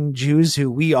persecuting Jews who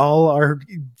we all are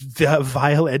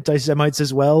vile anti-Semites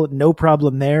as well. No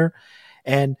problem there.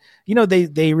 And,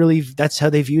 they really, that's how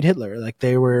they viewed Hitler. Like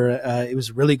they were, it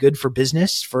was really good for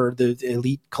business, for the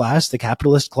elite class, the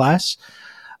capitalist class.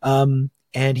 And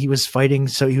he was fighting.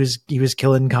 So he was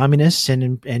killing communists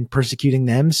and persecuting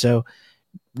them. So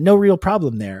no real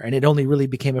problem there. And it only really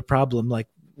became a problem like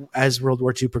as World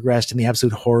War II progressed and the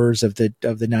absolute horrors of the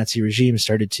Nazi regime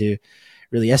started to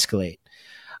really escalate.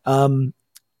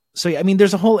 So yeah, I mean,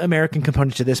 there's a whole American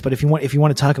component to this, but if you want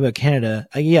to talk about Canada,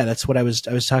 that's what I was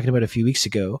talking about a few weeks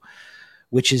ago,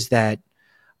 which is that,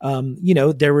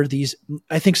 there were these,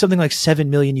 I think something like 7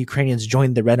 million Ukrainians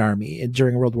joined the Red Army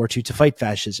during World War II to fight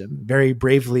fascism very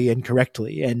bravely and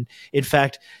correctly. And in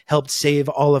fact, helped save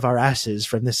all of our asses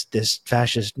from this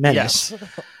fascist menace.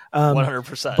 Yes.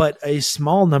 100%. But a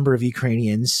small number of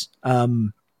Ukrainians,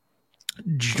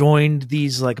 joined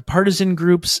these like partisan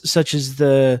groups such as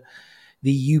the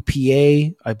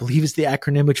UPA, I believe is the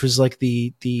acronym, which was like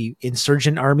the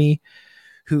insurgent army,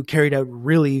 who carried out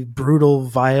really brutal,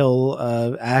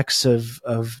 vile acts of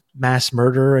mass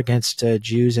murder against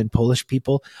Jews and Polish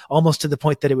people, almost to the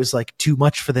point that it was like too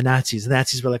much for the Nazis. The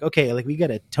Nazis were like, okay, like we got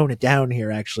to tone it down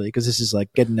here actually, because this is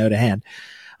like getting out of hand.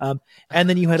 And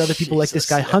then you had other people like this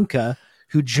guy Hunka,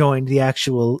 who joined the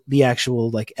actual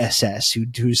like SS,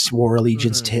 who swore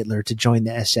allegiance to Hitler to join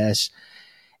the SS.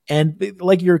 And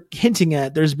like you're hinting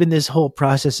at, there's been this whole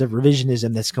process of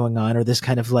revisionism that's going on, or this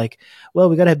kind of like, well,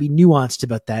 we got to be nuanced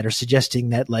about that, or suggesting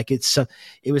that like it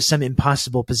was some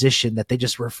impossible position that they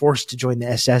just were forced to join the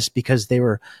SS because they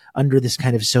were under this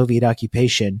kind of Soviet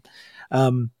occupation.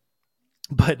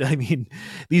 But I mean,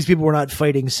 these people were not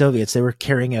fighting Soviets. They were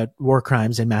carrying out war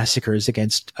crimes and massacres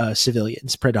against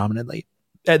civilians predominantly.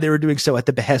 And they were doing so at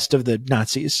the behest of the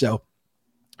Nazis. So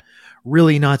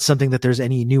really not something that there's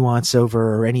any nuance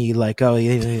over, or any like, oh,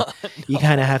 you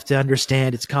kind of have to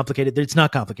understand it's complicated. It's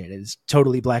not complicated. It's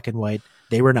totally black and white.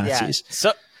 They were Nazis.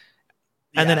 Yeah.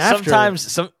 And then after,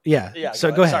 sometimes So go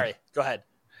ahead. Sorry, go ahead.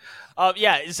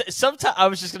 Sometimes I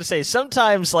was just gonna say,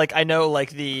 sometimes like I know like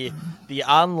the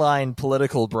online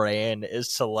political brain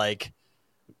is to like,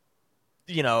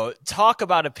 talk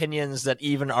about opinions that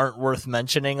even aren't worth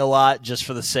mentioning a lot, just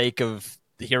for the sake of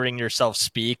hearing yourself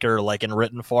speak, or like in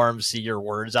written form, see your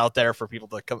words out there for people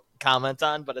to comment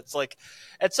on. But it's like,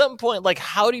 at some point, like,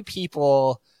 how do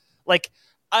people like?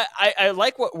 I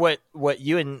like what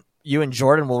you and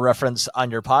Jordan will reference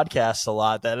on your podcast a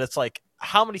lot. That it's like,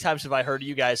 how many times have I heard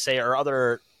you guys say, or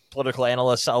other political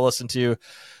analysts I'll listen to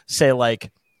say,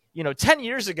 like, 10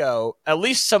 years ago, at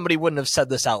least somebody wouldn't have said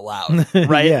this out loud,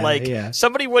 right?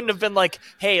 Somebody wouldn't have been like,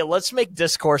 hey, let's make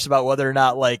discourse about whether or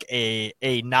not like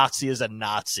a Nazi is a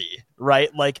Nazi, right?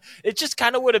 Like, it just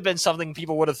kind of would have been something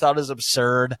people would have thought is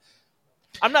absurd.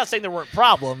 I'm not saying there weren't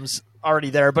problems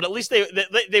already there, but at least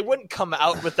they wouldn't come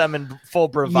out with them in full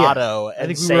bravado. Yeah. I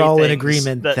think we were all in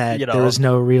agreement that there was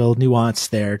no real nuance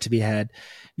there to be had.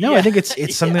 No, I think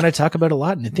it's something that I talk about a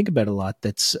lot and I think about a lot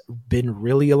that's been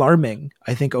really alarming.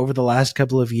 I think over the last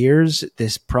couple of years,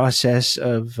 this process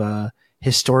of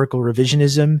historical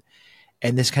revisionism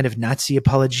and this kind of Nazi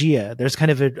apologia, there's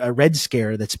kind of a Red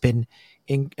Scare that's been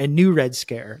a new Red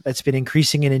Scare that's been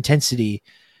increasing in intensity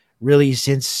really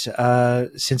since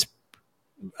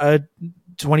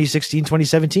 2016,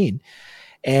 2017.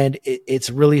 And it's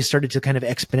really started to kind of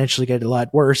exponentially get a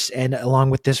lot worse. And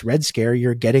along with this Red Scare,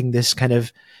 you're getting this kind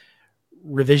of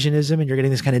revisionism and you're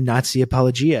getting this kind of Nazi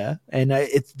apologia. And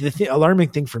the alarming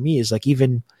thing for me is like,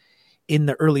 even in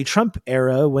the early Trump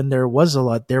era, when there was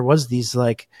these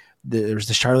like, there was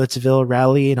the Charlottesville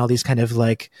rally and all these kind of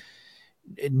like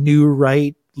new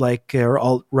right, like, or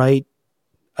alt-right,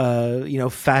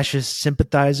 fascist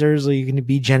sympathizers, or you can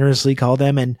be generously call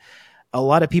them. And a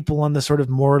lot of people on the sort of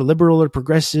more liberal or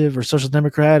progressive or social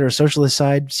democrat or socialist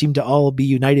side seem to all be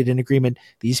united in agreement.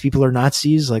 These people are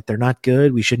Nazis. Like, they're not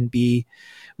good. We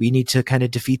need to kind of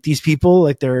defeat these people.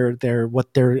 Like, they're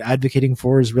what they're advocating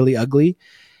for is really ugly.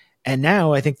 And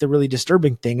now I think the really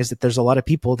disturbing thing is that there's a lot of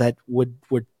people that were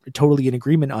totally in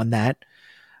agreement on that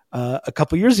a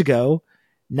couple years ago.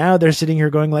 Now they're sitting here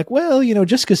going like, well,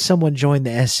 just because someone joined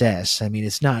the SS, I mean,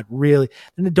 it's not really,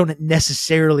 don't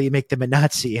necessarily make them a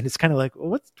Nazi. And it's kind of like,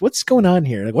 what's going on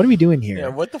here? Like, what are we doing here? Yeah,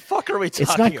 what the fuck are we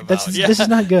talking about? This is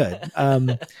not good.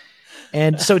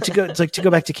 And so to go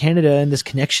back to Canada and this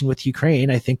connection with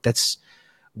Ukraine, I think that's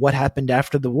what happened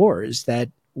after the war, is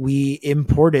that we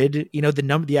imported,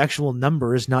 the actual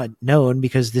number is not known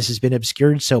because this has been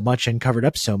obscured so much and covered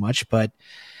up so much, but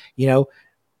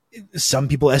some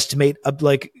people estimate up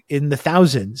like in the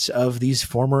thousands of these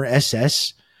former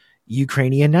SS,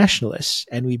 Ukrainian nationalists,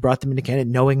 and we brought them into Canada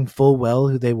knowing full well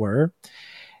who they were.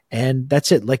 And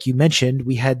that's it. Like you mentioned,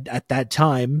 we had at that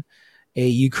time a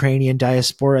Ukrainian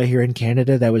diaspora here in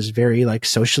Canada that was very like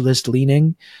socialist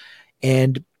leaning.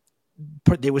 And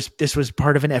this was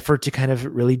part of an effort to kind of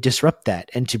really disrupt that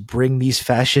and to bring these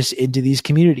fascists into these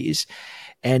communities.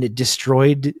 And it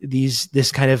destroyed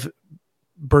this kind of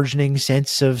burgeoning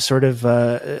sense of sort of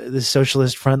the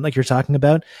socialist front, like you're talking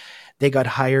about. They got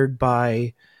hired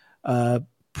by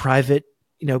private,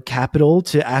 capital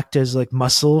to act as like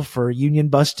muscle for union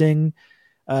busting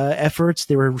efforts.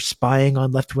 They were spying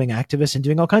on left-wing activists and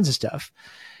doing all kinds of stuff.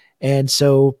 And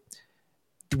so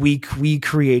we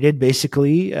created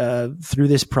basically through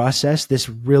this process, this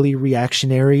really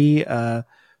reactionary,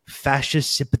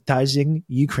 fascist sympathizing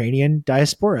Ukrainian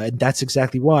diaspora. And that's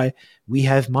exactly why we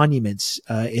have monuments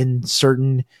in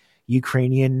certain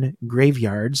Ukrainian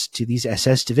graveyards to these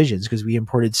SS divisions, because we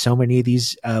imported so many of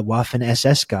these Waffen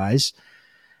SS guys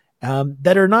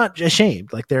that are not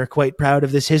ashamed. Like, they're quite proud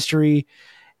of this history,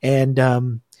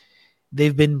 and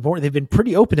they've been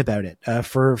pretty open about it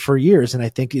for years. And I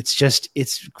think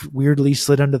it's weirdly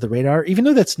slid under the radar, even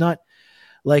though that's not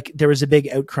like, there was a big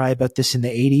outcry about this in the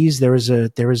 80s. There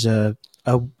was a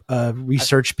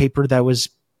research paper that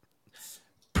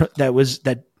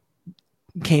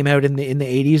came out in the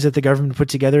 80s that the government put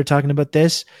together talking about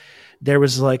this. There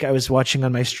was like, I was watching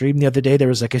on my stream the other day, there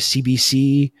was like a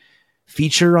CBC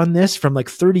feature on this from like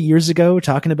 30 years ago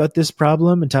talking about this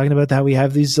problem and talking about how we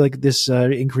have these like this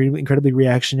incredibly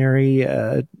reactionary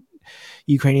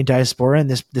Ukrainian diaspora and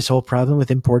this whole problem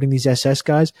with importing these SS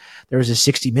guys. There was a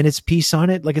 60 Minutes piece on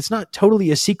it. Like, it's not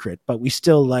totally a secret, but we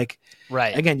still like, right.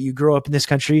 Again, again, you grow up in this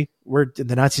country where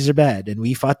the Nazis are bad and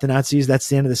we fought the Nazis. That's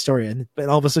the end of the story. But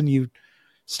all of a sudden you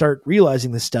start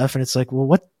realizing this stuff and it's like,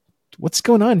 well, what's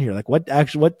going on here? Like, what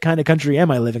kind of country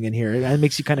am I living in here? And it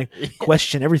makes you kind of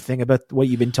question everything about what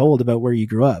you've been told about where you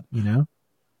grew up,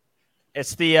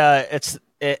 It's the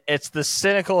it's the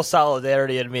cynical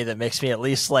solidarity in me that makes me at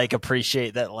least like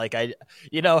appreciate that, like,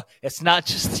 it's not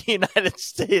just the United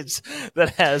States that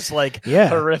has like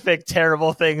horrific,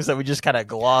 terrible things that we just kind of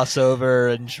gloss over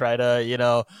and try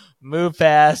to, move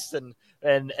past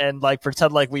and like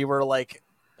pretend like we were like,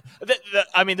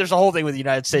 I mean, there's a whole thing with the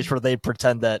United States where they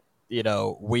pretend that,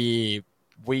 we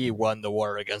won the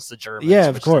war against the Germans. Yeah,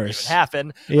 of which course. Didn't even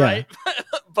happen. Yeah. Right.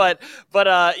 but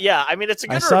yeah, I mean, it's a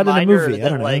good I saw reminder it in a movie. I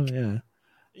don't that, know.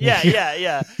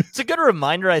 Yeah. It's a good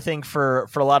reminder, I think, for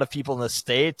a lot of people in the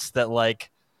States that,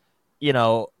 like,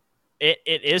 it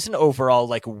is an overall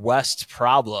like West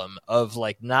problem of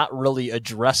like not really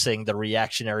addressing the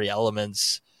reactionary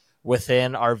elements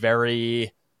within our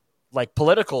very like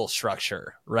political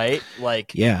structure, right?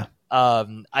 Like, yeah.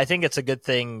 I think it's a good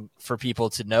thing for people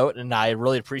to note, and I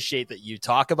really appreciate that you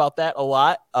talk about that a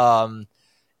lot.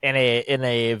 In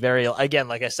a very, again,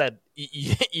 like I said,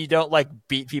 you don't like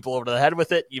beat people over the head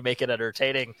with it. You make it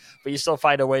entertaining, but you still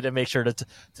find a way to make sure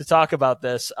to talk about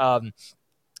this. To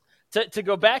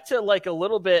go back to like a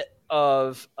little bit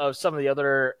of some of the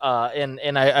other,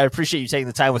 and I appreciate you taking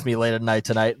the time with me late at night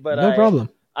tonight. But no problem.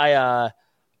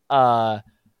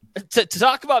 To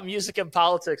talk about music and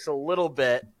politics a little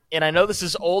bit, and I know this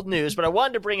is old news, but I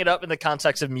wanted to bring it up in the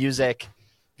context of music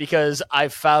because I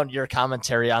found your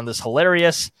commentary on this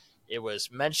hilarious. It was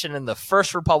mentioned in the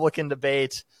first Republican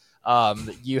debate.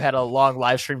 You had a long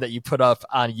live stream that you put up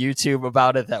on YouTube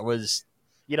about it. That was,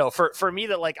 for me,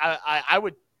 that like I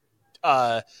would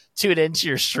tune into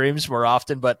your streams more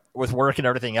often, but with work and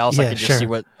everything else, I can just see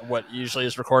what usually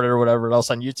is recorded or whatever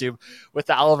else on YouTube. With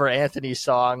the Oliver Anthony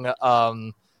song,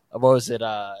 what was it?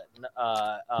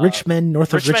 Richmond,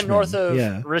 north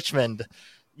of Richmond.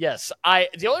 Yes.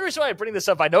 The only reason why I bring this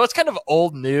up, I know it's kind of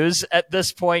old news at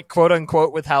this point, quote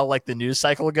unquote, with how like the news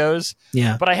cycle goes.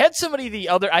 Yeah. But I had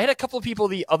a couple of people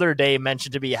the other day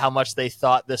mention to me how much they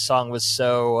thought this song was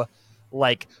so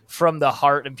like from the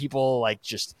heart and people like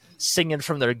just singing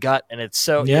from their gut. And it's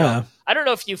so, I don't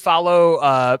know if you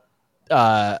follow,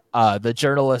 the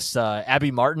journalist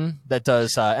Abby Martin that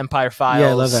does Empire Files. Yeah,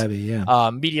 I love Abby.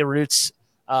 Yeah, Media Roots,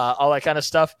 all that kind of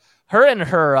stuff. Her and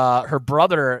her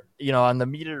brother, on the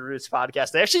Media Roots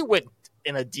podcast, they actually went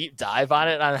in a deep dive on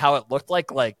it, on how it looked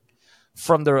like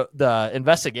from the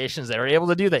investigations they were able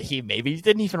to do, that he maybe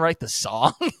didn't even write the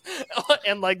song,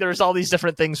 and like there's all these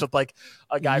different things with like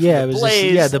a guy from the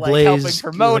Blaze, the like, Blaze helping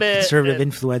promote it, conservative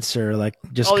influencer, like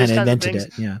just kind of invented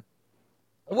it. Yeah.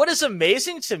 What is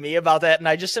amazing to me about that, and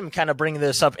I just am kind of bringing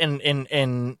this up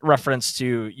in reference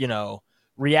to,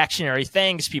 reactionary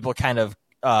things, people kind of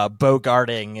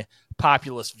bogarting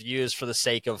populist views for the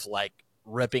sake of like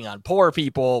ripping on poor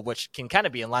people, which can kind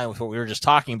of be in line with what we were just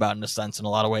talking about in a sense, in a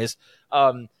lot of ways.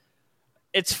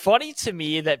 It's funny to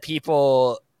me that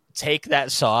people take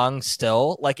that song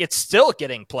still, like it's still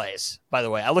getting plays, by the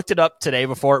way. I looked it up today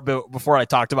before I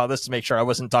talked about this to make sure I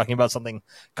wasn't talking about something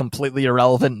completely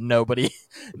irrelevant. No, but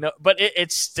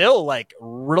it's still like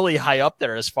really high up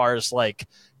there as far as like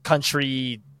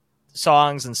country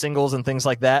songs and singles and things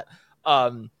like that.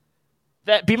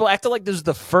 That people acted like this was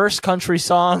the first country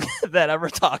song that ever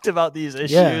talked about these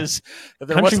issues. Yeah.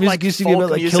 Country music like used to be about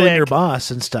like killing your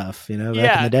boss and stuff, back in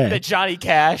the day. That Johnny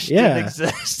Cash didn't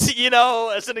exist,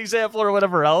 as an example or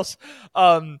whatever else.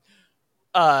 I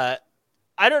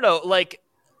don't know, like,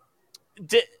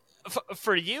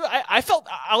 for you, I felt,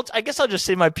 I guess I'll just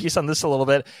say my piece on this a little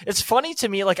bit. It's funny to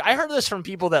me, like, I heard this from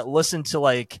people that listen to,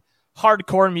 like,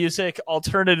 hardcore music,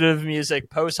 alternative music,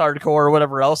 post-hardcore, or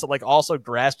whatever else that like also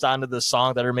grasped onto the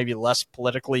song that are maybe less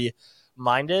politically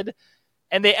minded,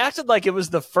 and they acted like it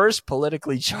was the first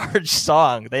politically charged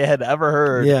song they had ever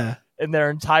heard in their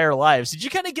entire lives. Did you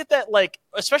kind of get that, like,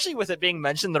 especially with it being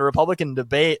mentioned in the Republican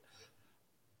debate?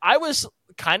 I was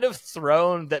kind of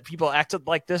thrown that people acted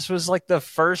like this was like the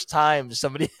first time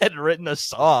somebody had written a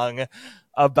song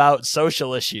about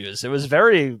social issues. It was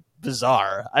very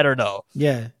bizarre. I don't know.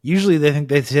 Yeah. Usually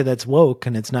they say that's woke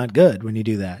and it's not good when you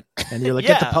do that. And you're like,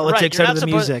 get the politics out of the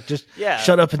music. Just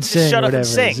shut up and sing. Shut up and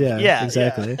sing. Yeah,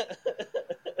 exactly.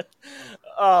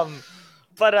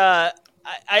 But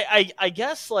I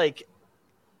guess like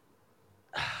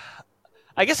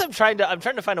I guess I'm trying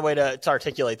to find a way to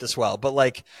articulate this well, but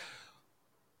like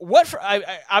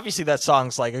obviously that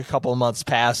song's like a couple of months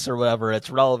past or whatever,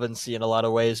 its relevancy in a lot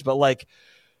of ways, but like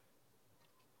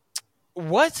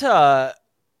I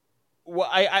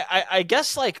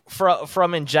guess like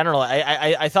from in general,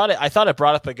 I thought it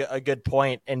brought up a good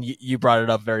point, and you brought it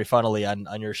up very funnily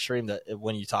on your stream that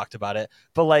when you talked about it,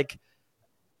 but like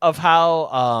of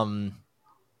how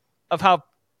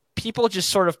people just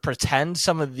sort of pretend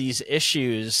some of these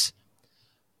issues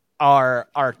are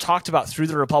talked about through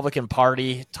the Republican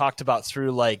Party, talked about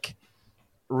through like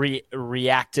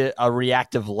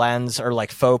reactive lens or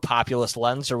like faux populist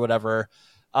lens or whatever.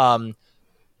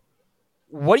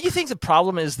 What do you think the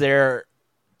problem is there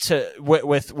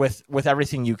with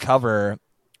everything you cover,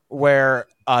 where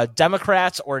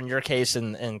Democrats, or in your case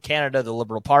in Canada, the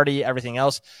Liberal Party, everything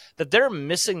else, that they're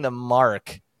missing the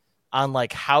mark on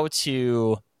like how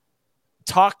to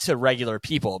talk to regular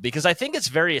people? Because I think it's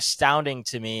very astounding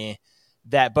to me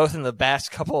that both in the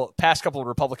past couple of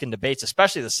Republican debates,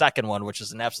 especially the second one, which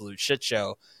is an absolute shit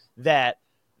show, that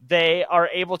they are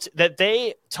able to, that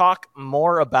they talk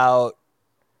more about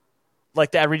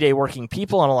like the everyday working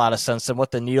people in a lot of sense than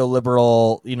what the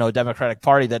neoliberal, Democratic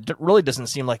Party that really doesn't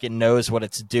seem like it knows what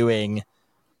it's doing,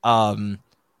 talking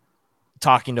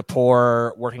to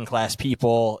poor working class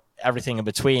people, everything in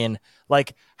between.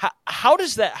 Like how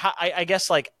does that, I guess,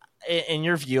 like in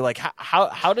your view, like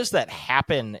how does that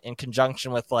happen in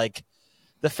conjunction with like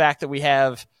the fact that we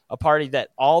have a party that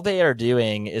all they are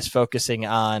doing is focusing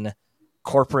on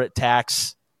corporate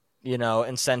tax,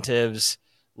 incentives,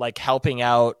 like helping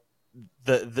out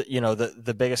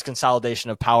the biggest consolidation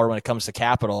of power when it comes to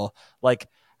capital? Like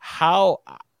how,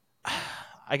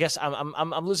 I guess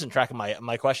I'm losing track of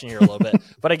my question here a little bit,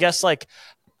 but I guess like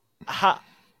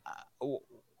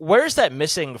where's that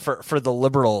missing for the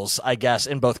liberals, I guess,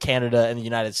 in both Canada and the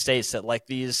United States, that like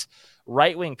these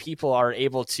right-wing people are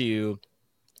able to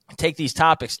take these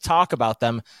topics, talk about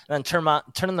them, and then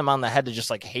turn them on the head to just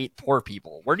like hate poor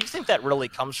people? Where do you think that really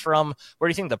comes from? Where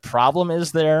do you think the problem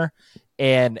is there?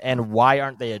 And why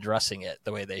aren't they addressing it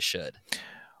the way they should?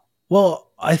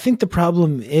 Well, I think the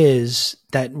problem is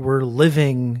that we're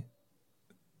living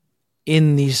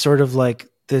in these sort of like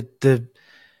the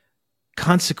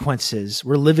consequences.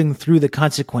 We're living through the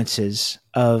consequences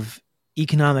of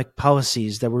economic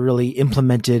policies that were really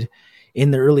implemented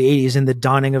in the early 80s, in the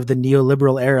dawning of the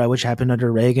neoliberal era, which happened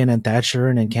under Reagan and Thatcher,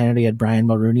 and in Canada you had Brian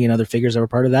Mulroney and other figures that were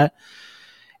part of that.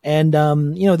 And,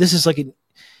 this is like a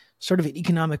sort of an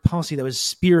economic policy that was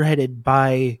spearheaded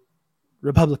by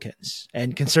Republicans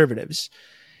and conservatives.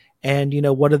 And,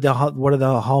 what are the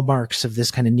hallmarks of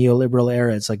this kind of neoliberal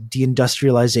era? It's like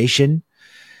deindustrialization.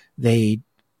 They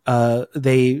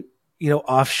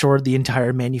offshored the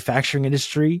entire manufacturing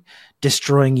industry,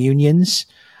 destroying unions,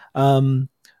 cutting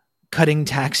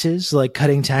taxes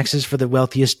for the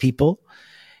wealthiest people.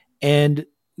 And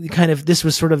this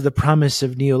was sort of the promise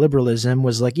of neoliberalism,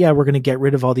 was like, yeah, we're going to get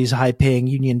rid of all these high paying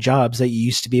union jobs that you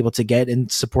used to be able to get and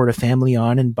support a family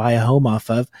on and buy a home off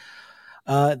of.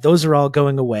 Those are all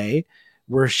going away.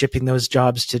 we're shipping those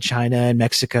jobs to China and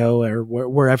Mexico or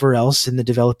wherever else in the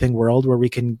developing world where we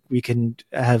can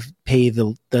have pay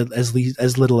the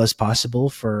as little as possible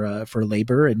for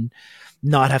labor and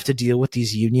not have to deal with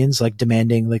these unions like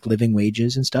demanding like living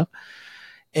wages and stuff.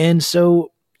 And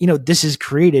so, this has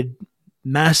created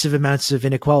massive amounts of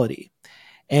inequality.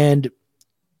 And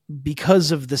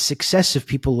because of the success of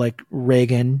people like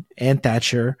Reagan and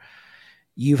Thatcher,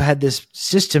 you've had this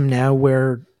system now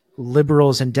where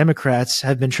liberals and Democrats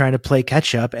have been trying to play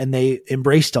catch up, and they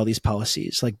embraced all these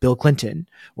policies like Bill Clinton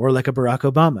or like a Barack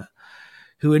Obama,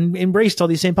 who embraced all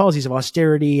these same policies of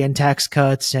austerity and tax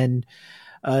cuts and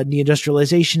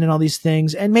deindustrialization and all these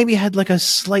things, and maybe had like a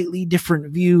slightly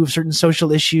different view of certain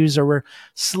social issues or were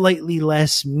slightly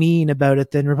less mean about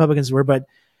it than Republicans were. But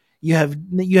you have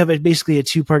basically a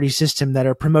two-party system that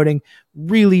are promoting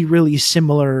really, really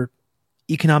similar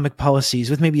economic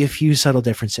policies with maybe a few subtle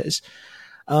differences.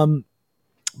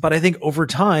 But I think over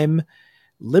time,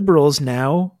 liberals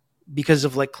now, because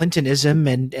of like Clintonism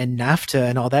and NAFTA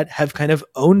and all that, have kind of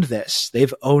owned this.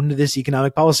 They've owned this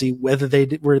economic policy, whether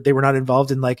they were not involved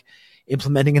in like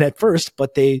implementing it at first,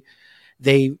 but they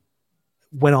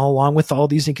went all along with all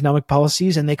these economic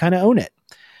policies and they kind of own it.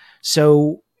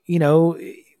 So,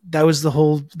 that was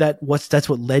that's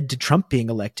what led to Trump being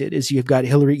elected. Is you've got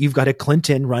Hillary, you've got a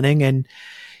Clinton running, and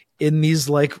in these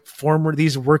like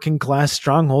these working class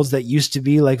strongholds that used to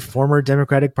be like former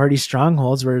Democratic Party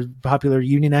strongholds where popular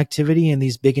union activity and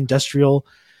these big industrial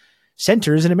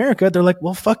centers in America, they're like,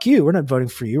 well, fuck you. We're not voting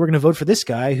for you. We're going to vote for this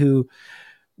guy who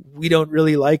we don't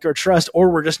really like or trust, or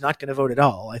we're just not going to vote at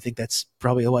all. I think that's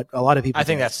probably what a lot of people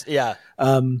think. That's, yeah.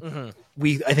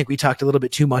 I think we talked a little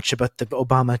bit too much about the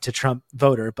Obama to Trump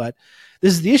voter, but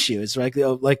this is the issue. It's like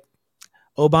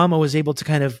Obama was able to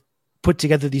kind of put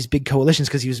together these big coalitions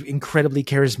because he was incredibly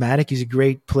charismatic. He's a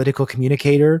great political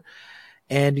communicator,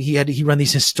 and he run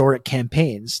these historic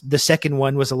campaigns. The second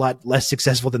one was a lot less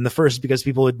successful than the first because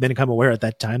people had become aware at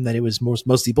that time that it was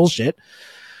mostly bullshit.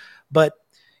 But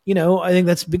I think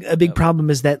that's a big problem,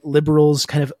 is that liberals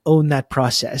kind of own that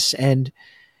process, and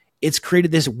it's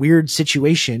created this weird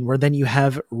situation where then you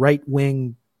have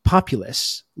right-wing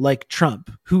populists like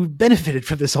Trump who benefited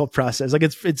from this whole process. Like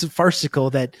it's farcical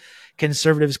that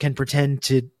conservatives can pretend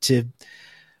to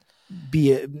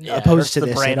be opposed to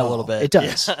this brain at a little bit. It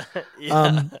does.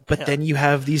 But then you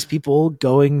have these people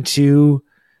going to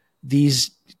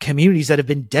these communities that have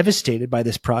been devastated by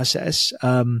this process,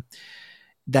 that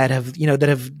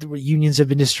unions have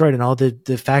been destroyed and all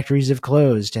the factories have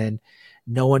closed and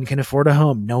no one can afford a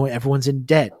home. Everyone's in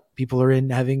debt. People are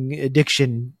having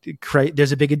addiction.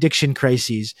 There's a big addiction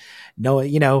crises.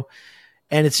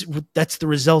 And that's the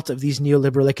result of these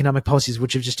neoliberal economic policies,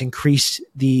 which have just increased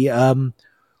the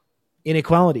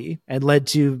inequality and led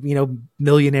to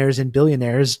millionaires and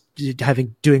billionaires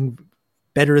doing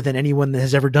better than anyone that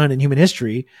has ever done in human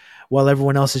history, while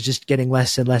everyone else is just getting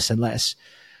less and less and less.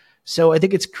 So I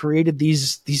think it's created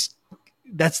these.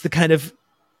 That's the kind of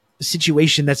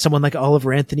situation that someone like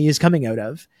Oliver Anthony is coming out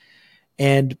of,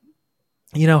 and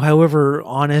however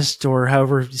honest or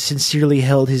however sincerely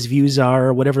held his views are,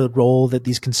 or whatever role that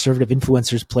these conservative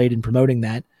influencers played in promoting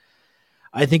that,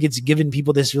 I think it's given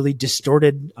people this really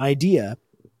distorted idea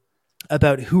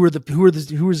about who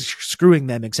is screwing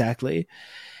them exactly.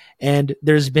 And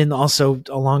there's been also,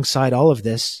 alongside all of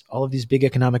this, all of these big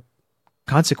economic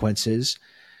consequences,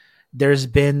 there's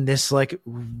been this like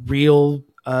real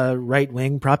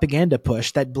right-wing propaganda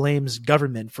push that blames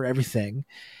government for everything,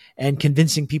 and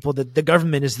convincing people that the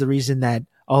government is the reason that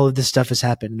all of this stuff has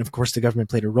happened. And of course the government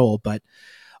played a role, but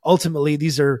ultimately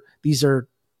these are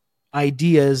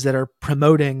ideas that are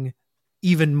promoting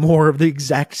even more of the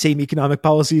exact same economic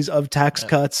policies of tax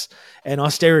cuts and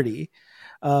austerity,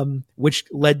 which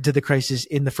led to the crisis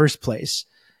in the first place.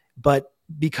 But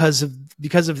because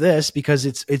of this, because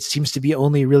it seems to be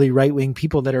only really right-wing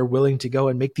people that are willing to go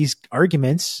and make these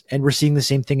arguments. And we're seeing the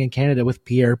same thing in Canada with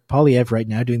Pierre Poilievre right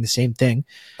now doing the same thing.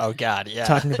 Oh God. Yeah.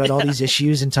 Talking about all these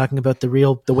issues and talking about the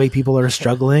way people are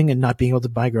struggling and not being able to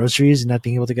buy groceries and not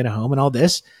being able to get a home and all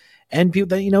this. And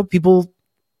people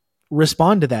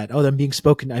respond to that. Oh, I'm being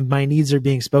spoken. My needs are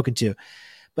being spoken to.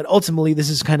 But ultimately this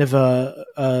is kind of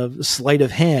a sleight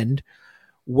of hand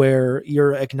where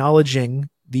you're acknowledging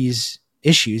these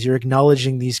issues, you're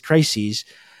acknowledging these crises,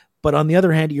 but on the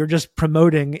other hand, you're just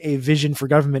promoting a vision for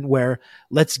government where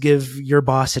let's give your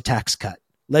boss a tax cut.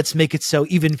 Let's make it so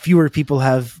even fewer people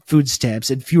have food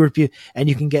stamps and and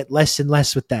you can get less and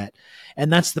less with that.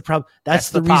 And that's the problem.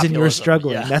 That's the reason you're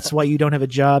struggling. Yeah. That's why you don't have a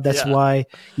job. That's why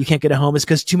you can't get a home. It's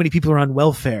because too many people are on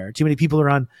welfare. Too many people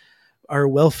are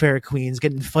welfare queens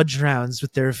getting fudge rounds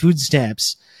with their food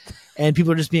stamps. and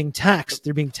people are just being taxed.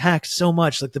 They're being taxed so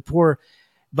much, like the poor.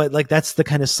 But like that's the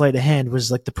kind of sleight of hand, was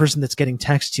like the person that's getting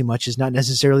taxed too much is not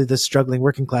necessarily the struggling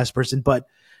working class person, but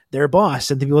their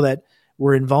boss and the people that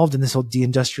were involved in this whole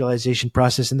deindustrialization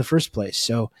process in the first place.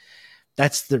 So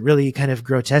that's the really kind of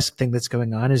grotesque thing that's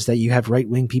going on, is that you have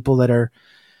right-wing people that are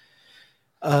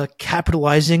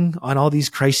capitalizing on all these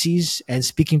crises and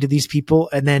speaking to these people,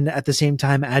 and then at the same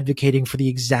time advocating for the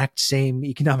exact same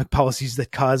economic policies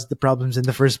that caused the problems in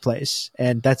the first place.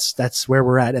 And that's where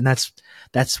we're at. And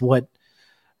that's what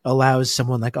allows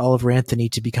someone like Oliver Anthony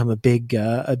to become a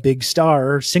big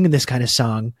star singing this kind of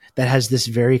song that has this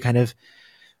very kind of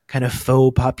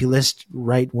faux populist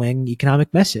right wing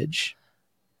economic message.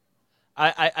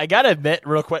 I gotta admit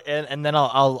real quick, and then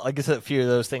I'll get to a few of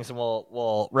those things, and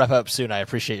we'll wrap up soon. I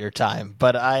appreciate your time,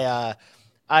 but I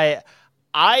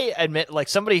admit, like,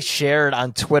 somebody shared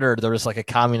on Twitter, there was like a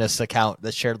communist account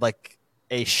that shared like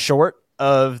a short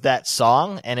of that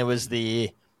song, and it was the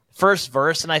first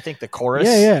verse and I think the chorus.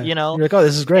 Yeah. You know, you're like, oh,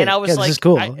 this is great. And I was yeah, like, this is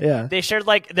cool. They shared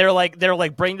they're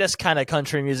like bring this kind of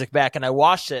country music back, and I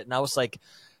watched it and I was like,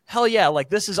 hell yeah, like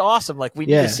this is awesome. Like we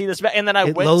need to see this back. And then I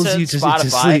went to Spotify. To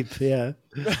sleep. Yeah.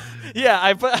 Yeah,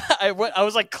 I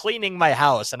was like cleaning my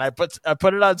house, and I put it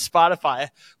on Spotify,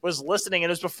 was listening, and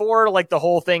it was before like the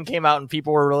whole thing came out and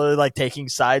people were really like taking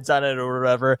sides on it or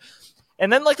whatever.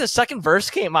 And then like the second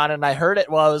verse came on, and I heard it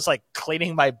while I was like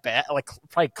cleaning my bed, like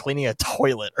probably cleaning a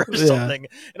toilet or something.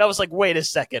 And I was like, wait a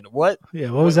second, what? Yeah,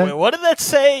 what was that? What did that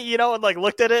say? You know, and like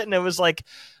looked at it, and it was like,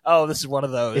 oh, this is one of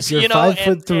those. If you're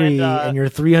 5'3" and you're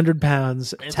 300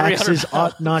 pounds, taxes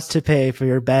ought not to pay for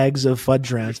your bags of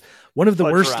fudge rounds. One of the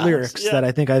worst lyrics that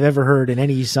I think I've ever heard in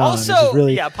any song. Also,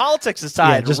 really, politics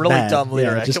aside, just really bad. dumb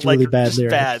lyric. Yeah, just really bad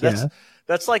lyric. Bad.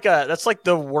 That's like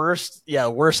the worst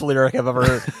lyric I've ever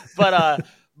heard. But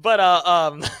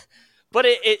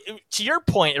it to your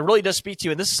point, it really does speak to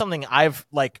you, and this is something I've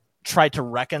like tried to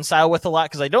reconcile with a lot,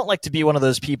 because I don't like to be one of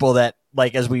those people that,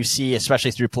 like, as we see,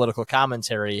 especially through political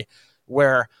commentary,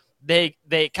 where they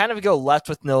kind of go left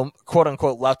with no, quote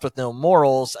unquote, left with no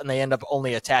morals, and they end up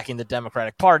only attacking the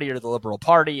Democratic Party or the Liberal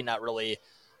Party, not really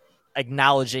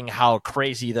acknowledging how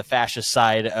crazy the fascist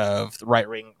side of the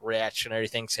right-wing reactionary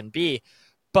things can be.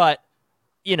 But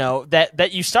you know,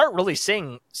 that you start really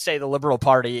seeing, say, the Liberal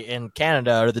Party in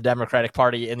Canada or the Democratic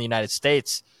Party in the United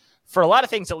States, for a lot of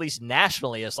things, at least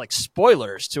nationally, as like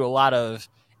spoilers to a lot of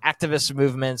activist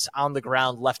movements, on the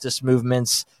ground leftist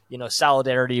movements, you know,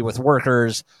 solidarity with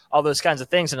workers, all those kinds of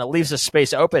things. And it leaves a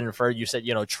space open for, you said,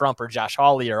 you know, Trump or Josh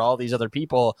Hawley or all these other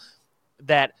people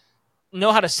that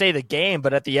know how to say the game,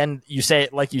 but at the end you say,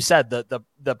 like you said,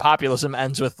 the populism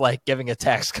ends with like giving a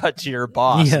tax cut to your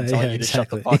boss and telling you to shut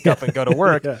the fuck up and go to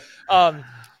work.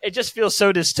 It just feels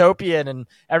so dystopian and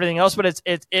everything else, but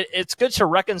it's good to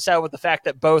reconcile with the fact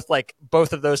that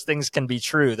both of those things can be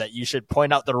true, that you should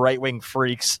point out the right-wing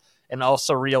freaks and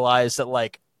also realize that,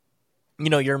 like, you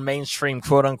know, your mainstream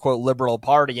quote unquote liberal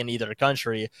party in either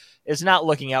country is not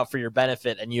looking out for your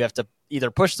benefit, and you have to either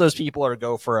push those people or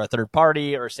go for a third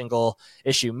party or single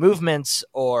issue movements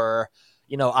or,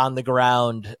 you know, on the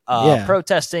ground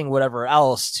protesting, whatever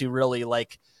else, to really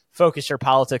like focus your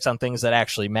politics on things that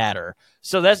actually matter.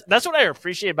 So that's what I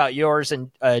appreciate about yours and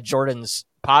Jordan's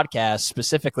podcast,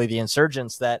 specifically the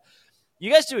Insurgents, that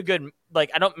you guys do a good,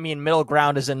 like, I don't mean middle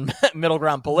ground as in middle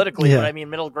ground politically, but I mean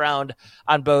middle ground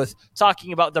on both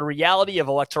talking about the reality of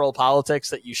electoral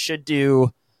politics, that you should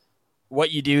do what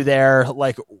you do there,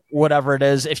 like whatever it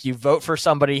is. If you vote for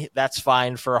somebody, that's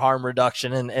fine for harm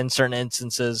reduction in certain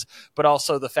instances, but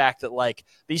also the fact that, like,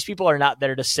 these people are not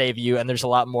there to save you, and there's a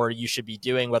lot more you should be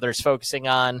doing, whether it's focusing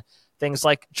on things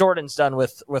like Jordan's done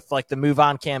with like the Move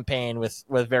On campaign, with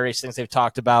various things they've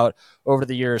talked about over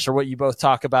the years, or what you both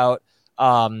talk about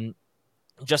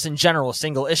just in general,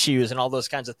 single issues and all those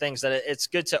kinds of things, that it's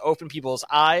good to open people's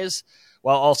eyes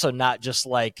while also not just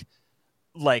like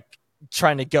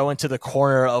trying to go into the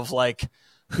corner of like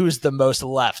who's the most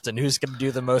left and who's going to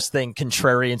do the most thing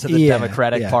contrary into the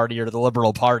Democratic Party or the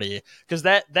Liberal Party. Because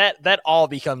that all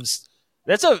becomes,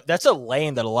 that's a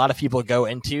lane that a lot of people go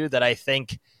into that I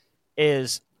think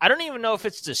is, I don't even know if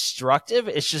it's destructive.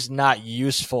 It's just not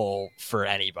useful for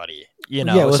anybody, you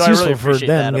know? Yeah, well, so it's useful really for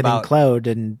them getting clout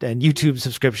and YouTube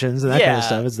subscriptions and that kind of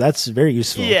stuff. That's very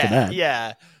useful for that.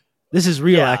 Yeah. This is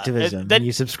real activism. Then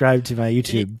you subscribe to my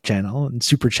YouTube channel and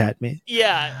super chat me.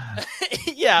 Yeah.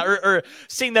 Yeah. Or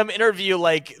seeing them interview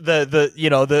like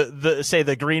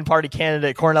the Green Party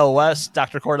candidate,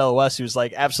 Dr. Cornel West, who's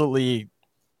like absolutely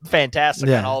fantastic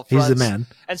on all fronts. He's the man.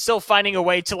 And still finding a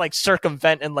way to like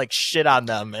circumvent and like shit on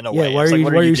them in a way. Why It's are like, you,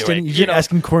 what why are you doing? standing? You're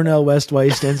asking Cornel West why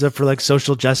he stands up for like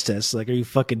social justice. Like, are you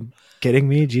fucking kidding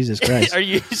me? Jesus Christ. Are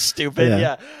you stupid?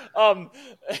 Yeah.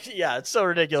 Yeah, it's so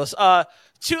ridiculous.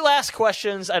 Two last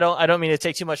questions. I don't mean to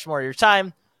take too much more of your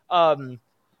time.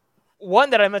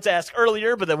 One that I meant to ask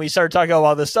earlier, but then we started talking about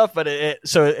all this stuff, but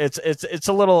it's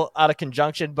a little out of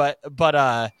conjunction, but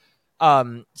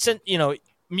since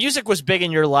music was big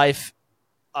in your life,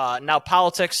 now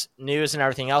politics, news, and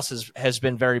everything else has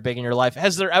been very big in your life.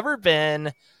 Has there ever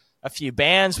been a few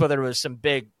bands, whether it was some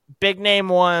big name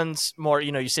ones, more,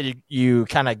 you said you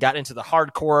kind of got into the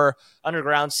hardcore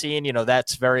underground scene,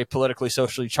 that's very politically,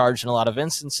 socially charged in a lot of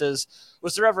instances.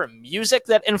 Was there ever music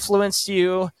that influenced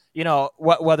you,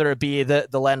 whether it be the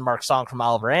landmark song from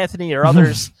Oliver Anthony or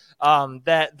others,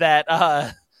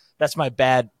 that's my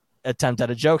bad attempt at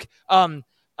a joke.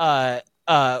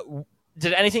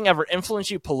 Did anything ever influence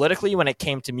you politically when it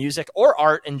came to music or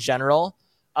art in general?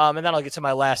 And then I'll get to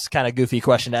my last kind of goofy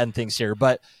question to end things here.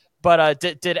 But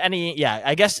did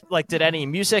any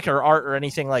music or art or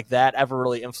anything like that ever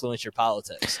really influence your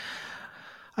politics?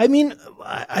 I mean,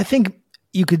 I think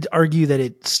you could argue that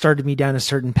it started me down a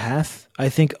certain path. I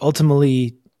think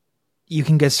ultimately you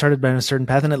can get started down a certain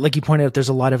path. And like you pointed out, there's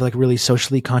a lot of like really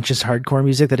socially conscious hardcore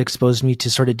music that exposed me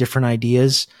to sort of different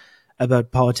ideas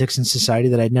about politics and society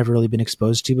that I'd never really been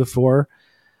exposed to before.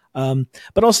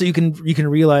 But also you can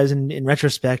realize in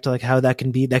retrospect, like how that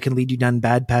can lead you down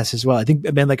bad paths as well. I think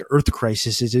a band like Earth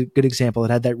Crisis is a good example.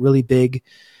 It had that really big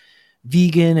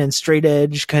vegan and straight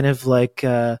edge kind of like,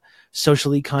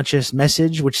 socially conscious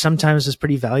message, which sometimes is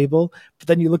pretty valuable. But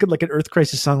then you look at like an Earth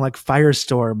Crisis song like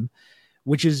Firestorm,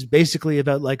 which is basically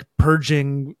about like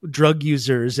purging drug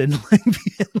users and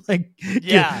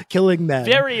killing them.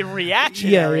 Very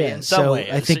reactionary in some ways.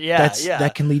 I think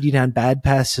that can lead you down bad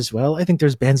paths as well. I think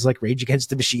there's bands like Rage Against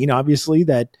the Machine, obviously,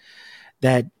 that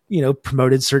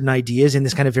promoted certain ideas in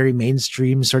this kind of very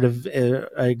mainstream sort of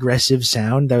aggressive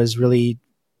sound that was really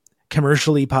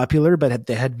commercially popular, but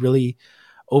they had really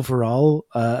overall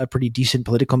a pretty decent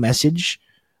political message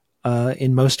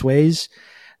in most ways.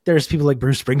 There's people like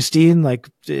Bruce Springsteen,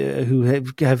 who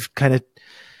have kind of,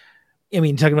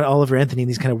 talking about Oliver Anthony,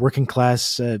 these kind of working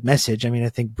class message. I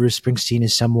think Bruce Springsteen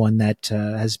is someone that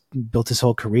has built his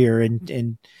whole career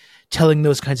in telling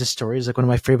those kinds of stories. Like one of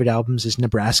my favorite albums is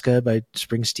Nebraska by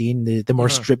Springsteen, the more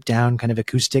stripped down kind of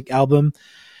acoustic album,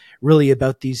 really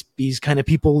about these kind of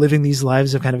people living these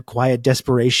lives of kind of quiet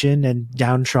desperation and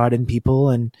downtrodden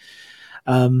people. And,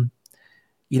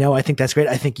 I think that's great.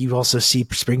 I think you also see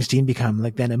Springsteen become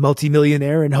like then a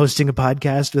multimillionaire and hosting a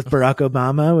podcast with Barack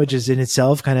Obama, which is in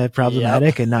itself kind of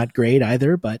problematic and not great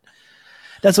either. But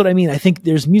that's what I mean. I think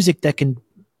there's music that can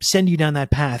send you down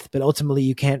that path, but ultimately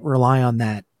you can't rely on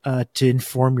that to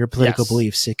inform your political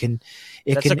beliefs. It can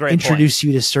introduce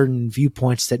you to certain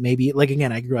viewpoints that maybe, like,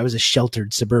 again, I was a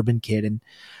sheltered suburban kid and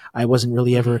I wasn't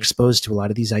really ever exposed to a lot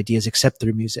of these ideas except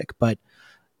through music, but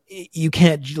you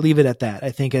can't leave it at that.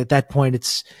 I think at that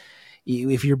point,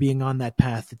 if you're being on that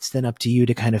path, it's then up to you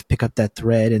to kind of pick up that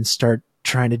thread and start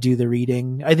trying to do the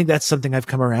reading. I think that's something I've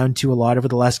come around to a lot over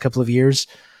the last couple of years,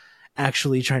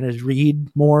 actually trying to read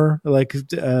more, like,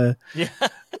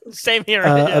 same here.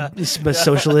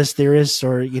 Socialist theorists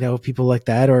or, people like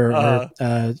that or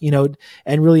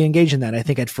and really engage in that. I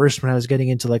think at first when I was getting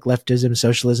into like leftism,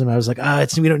 socialism, I was like,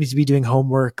 we don't need to be doing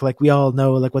homework. Like we all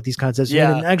know like what these concepts mean.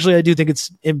 And actually I do think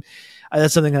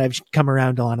that's something that I've come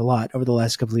around on a lot over the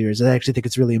last couple of years. I actually think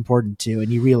it's really important too.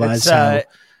 And you realize how,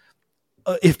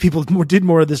 if people did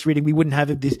more of this reading, we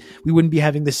wouldn't be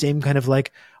having the same kind of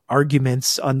like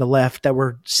arguments on the left that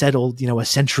were settled, a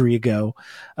century ago,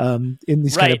 in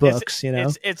these kind of books.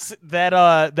 It's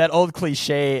that old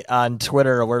cliche on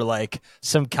Twitter where like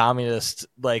some communist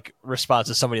like responds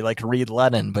to somebody like read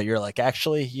Lenin, but you're like,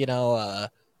 actually,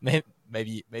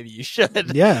 maybe you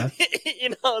should. Yeah.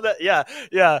 It's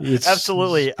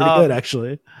absolutely it's pretty good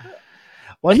actually.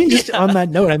 Well, just on that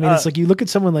note, it's like you look at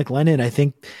someone like Lenin, I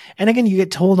think, and again, you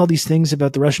get told all these things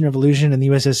about the Russian Revolution and the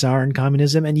USSR and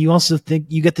communism, and you also think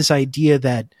you get this idea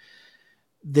that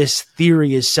this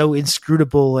theory is so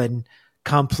inscrutable and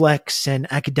complex and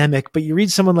academic, but you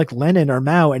read someone like Lenin or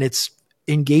Mao, and it's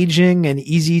engaging and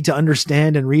easy to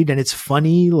understand and read, and it's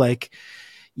funny. Like,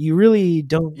 you really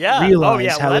don't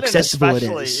realize how Lenin accessible it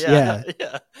is.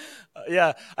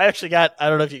 Yeah, I actually got, I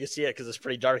don't know if you can see it because it's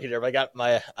pretty dark in here, but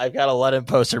I've got a Lenin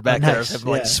poster back there of him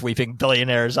like sweeping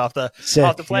billionaires off the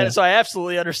planet. Yeah. So I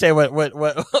absolutely understand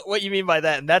what you mean by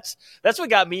that. And that's what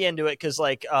got me into it. Cause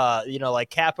like, like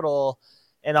Capital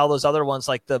and all those other ones,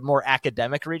 like the more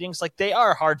academic readings, like they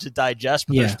are hard to digest,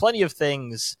 but there's plenty of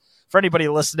things for anybody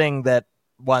listening that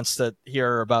wants to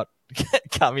hear about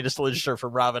communist literature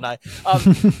from Rob and I.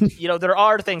 There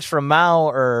are things from Mao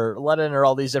or Lenin or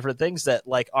all these different things that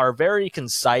like are very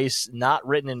concise, not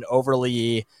written in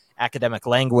overly academic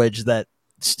language, that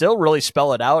still really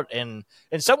spell it out, and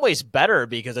in some ways better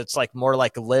because it's like more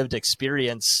like lived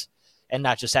experience and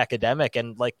not just academic.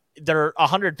 And like they're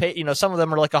 100 pages, some of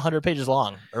them are like 100 pages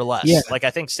long or less. Yeah. Like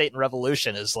I think State and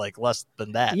Revolution is like less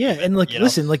than that. Yeah. And like,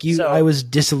 listen, like So- I was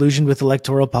disillusioned with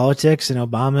electoral politics and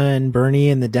Obama and Bernie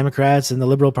and the Democrats and the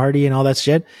Liberal Party and all that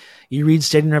shit. You read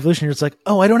State and Revolution, it's like,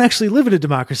 oh, I don't actually live in a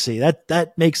democracy.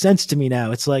 That makes sense to me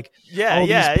now. It's like, all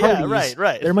these parties,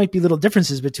 right. There might be little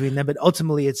differences between them, but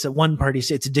ultimately it's a one party.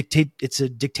 It's a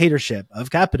dictatorship of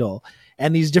capital,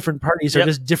 and these different parties are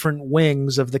just different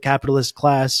wings of the capitalist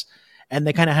class, and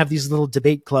they kind of have these little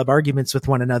debate club arguments with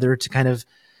one another to kind of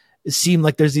seem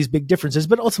like there's these big differences,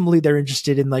 but ultimately they're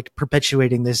interested in like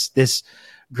perpetuating this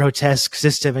grotesque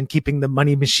system and keeping the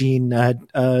money machine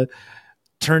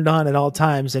turned on at all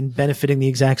times and benefiting the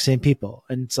exact same people.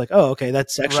 And it's like, oh, okay,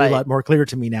 that's actually a lot more clear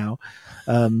to me now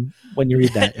when you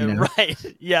read that. Right.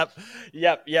 Yep.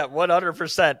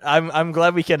 100%. I'm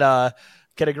glad we can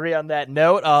agree on that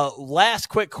note. Last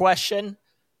quick question.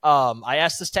 I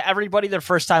asked this to everybody their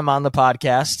first time on the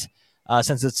podcast,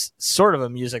 since it's sort of a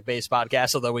music-based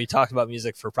podcast, although we talked about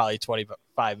music for probably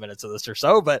 25 minutes of this or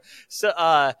so. But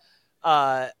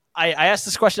I asked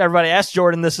this question to everybody. I asked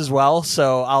Jordan this as well,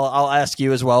 so I'll ask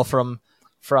you as well from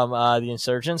the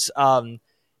Insurgents.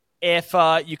 If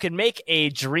you could make a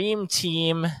dream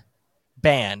team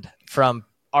band from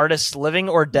artists living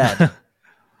or dead,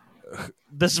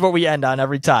 this is what we end on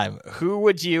every time. Who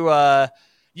would you?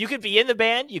 You could be in the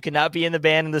band. You could not be in the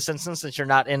band in this instance since you're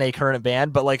not in a current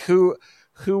band. But like, who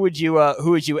would you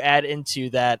add into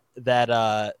that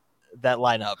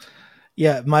lineup?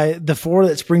 Yeah, the four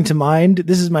that spring to mind.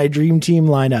 This is my dream team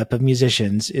lineup of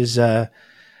musicians: is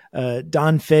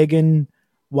Don Fagan,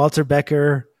 Walter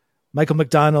Becker, Michael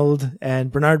McDonald,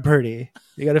 and Bernard Purdy.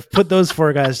 You got to put those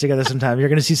four guys together sometime. You're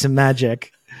going to see some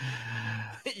magic.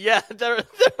 Yeah, there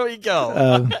we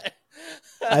go.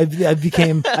 I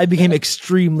became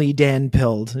extremely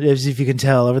Dan-pilled, as if you can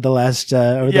tell, over the last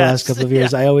couple of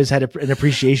years. I always had an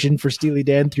appreciation for Steely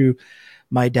Dan through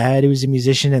my dad, who was a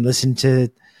musician, and listened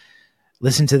to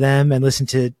them and listen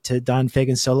to Don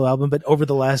Fagan's solo album. But over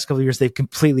the last couple of years, they've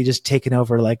completely just taken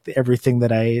over like everything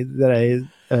that I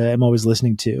am always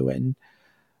listening to, and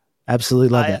absolutely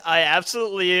love it. I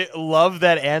absolutely love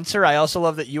that answer. I also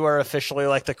love that you are officially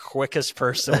like the quickest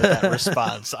person with that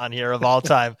response on here of all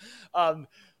time.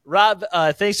 Rob,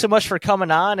 thanks so much for coming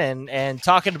on and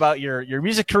talking about your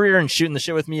music career and shooting the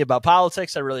shit with me about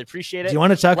politics. I really appreciate it. Do you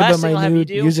want to talk about my new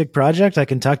music project? I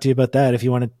can talk to you about that if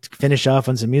you want to finish off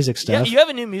on some music stuff. Yeah, you have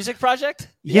a new music project?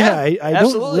 Yeah, I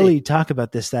don't really talk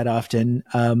about this that often.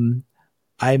 I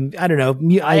don't know.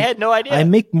 I had no idea. I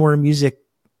make more music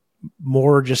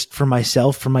more just for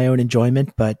myself, for my own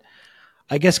enjoyment. But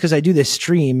I guess because I do this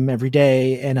stream every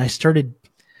day, and I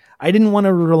didn't want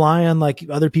to rely on like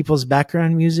other people's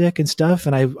background music and stuff.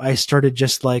 And I started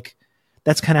just like,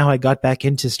 that's kind of how I got back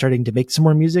into starting to make some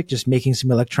more music, just making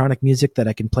some electronic music that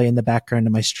I can play in the background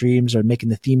of my streams, or making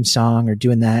the theme song, or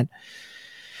doing that.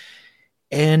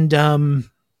 And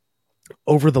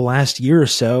over the last year or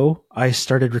so, I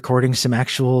started recording some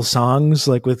actual songs,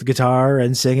 like with guitar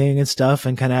and singing and stuff.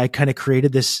 And I kind of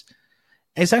created this.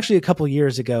 It's actually a couple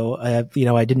years ago. I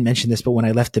didn't mention this, but when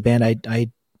I left the band,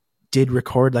 I did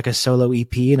record like a solo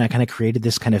EP, and I kind of created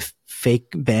this kind of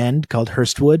fake band called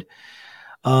Hurstwood.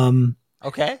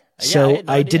 Okay. So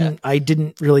I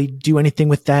didn't really do anything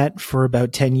with that for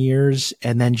about 10 years.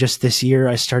 And then just this year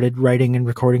I started writing and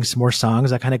recording some more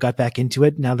songs. I kind of got back into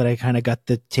it now that I kind of got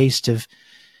the taste of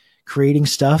creating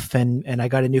stuff, and I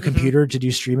got a new computer to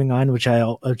do streaming on, which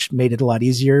made it a lot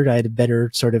easier. I had a better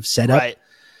sort of setup. Right.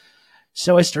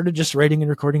 So I started just writing and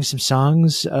recording some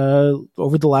songs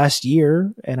over the last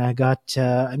year, and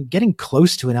I'm getting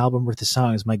close to an album worth of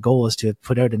songs. My goal is to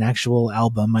put out an actual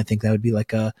album. I think that would be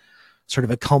like a sort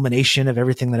of a culmination of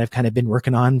everything that I've kind of been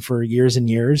working on for years and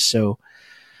years. So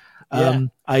I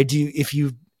do,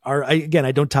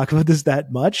 I don't talk about this that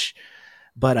much,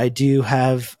 but I do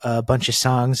have a bunch of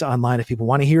songs online if people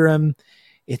want to hear them.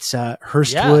 It's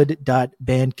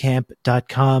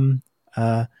hurstwood.bandcamp.com.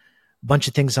 Bunch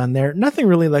of things on there. Nothing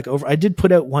really like over. I did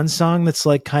put out one song that's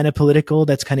like kind of political,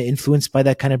 that's kind of influenced by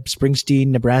that kind of Springsteen,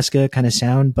 Nebraska kind of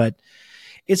sound, but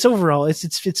it's overall,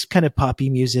 it's kind of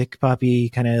poppy music, poppy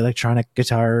kind of electronic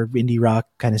guitar, indie rock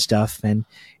kind of stuff. And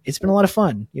it's been a lot of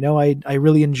fun. I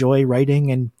really enjoy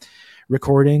writing and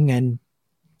recording. And,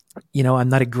 you know, I'm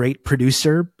not a great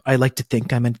producer. I like to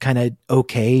think I'm a kind of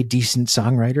okay, decent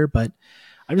songwriter, but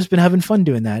I've just been having fun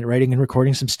doing that, writing and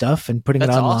recording some stuff and putting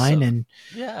That's it online. awesome. And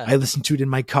Yeah. I listen to it in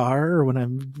my car or when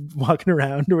I'm walking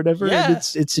around or whatever. Yeah. And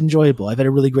it's enjoyable. I've had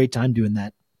a really great time doing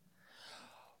that.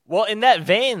 Well, in that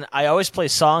vein, I always play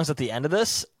songs at the end of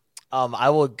this. I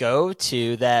will go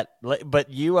to that, but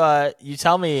you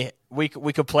tell me we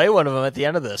could play one of them at the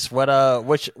end of this. What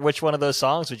which one of those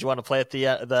songs would you want to play at the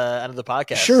end of the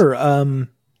podcast? Sure.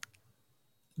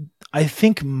 I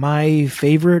think my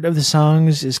favorite of the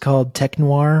songs is called Tech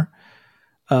Noir,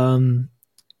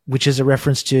 which is a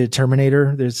reference to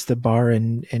Terminator. There's the bar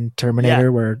in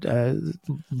Terminator where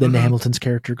Linda Hamilton's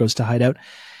character goes to hide out.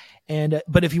 And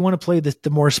but if you want to play the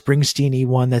more Springsteen-y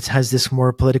one that has this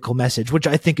more political message, which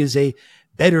I think is a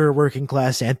better working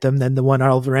class anthem than the one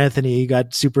Oliver Anthony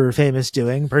got super famous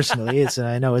doing. Personally,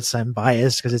 I know I'm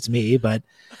biased because it's me, but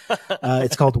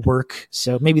it's called Work.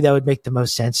 So maybe that would make the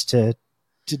most sense to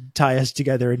tie us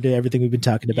together into everything we've been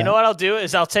talking about. You know what I'll do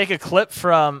is I'll take a clip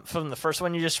from the first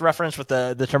one you just referenced with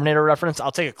the Terminator reference.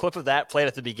 I'll take a clip of that, play it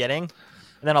at the beginning,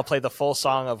 and then I'll play the full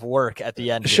song of Work at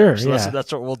the end. Sure, So yeah.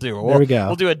 that's what we'll do. There we go.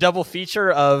 We'll do a double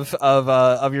feature of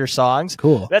your songs.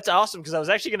 Cool. That's awesome because I was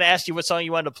actually going to ask you what song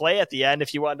you wanted to play at the end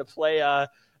if you wanted to play a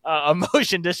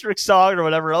Motion District song or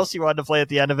whatever else you wanted to play at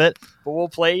the end of it. But we'll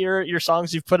play your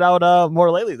songs you've put out more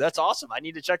lately. That's awesome. I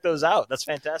need to check those out. That's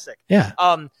fantastic. Yeah.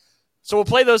 So we'll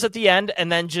play those at the end,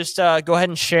 and then just go ahead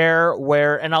and share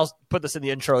where, and I'll put this in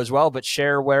the intro as well, but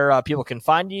share where people can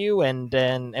find you and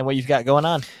what you've got going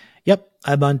on. Yep.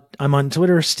 I'm on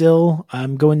Twitter still.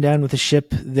 I'm going down with a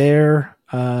ship there,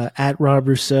 at Rob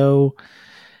Rousseau.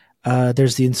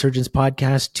 There's the Insurgents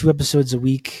podcast, 2 episodes a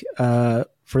week,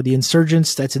 for the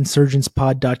Insurgents. That's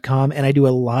insurgentspod.com. And I do a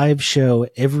live show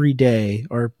every day,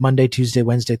 or Monday, Tuesday,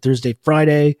 Wednesday, Thursday,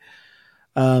 Friday,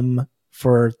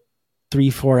 for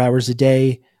 3-4 hours a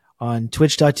day on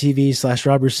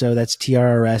twitch.tv/Rob Rousseau. That's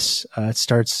TRRS. It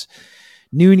starts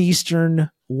noon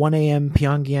Eastern, 1 a.m.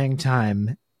 Pyongyang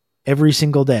time every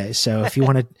single day. So if you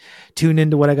want to tune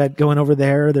into what I got going over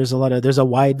there, there's a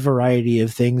wide variety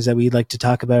of things that we'd like to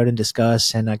talk about and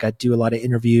discuss. And I do a lot of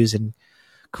interviews and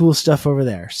cool stuff over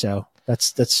there. So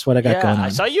that's what I got going on. I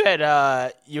saw you had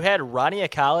Ronnie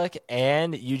Akalik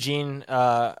and Eugene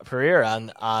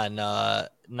Pereira on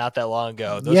not that long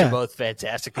ago. Those are both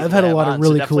fantastic people. I've had a lot of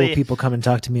really so cool people come and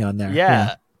talk to me on there.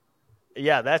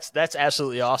 Yeah, that's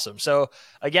absolutely awesome. So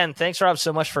again, thanks Rob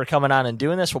so much for coming on and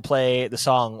doing this. We'll play the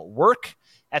song Work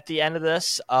at the end of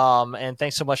this. And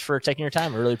thanks so much for taking your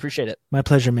time. I really appreciate it. My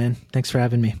pleasure, man. Thanks for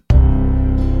having me.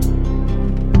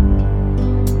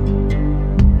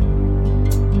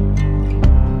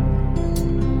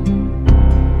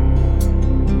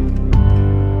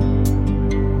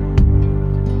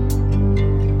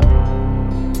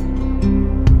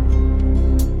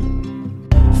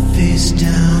 Face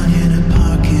down in a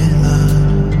parking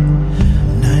lot.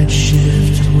 Night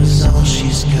shift was all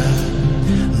she's got.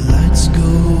 Lights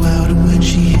go out when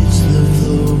she hits the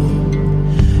floor.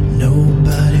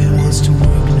 Nobody wants to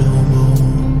work no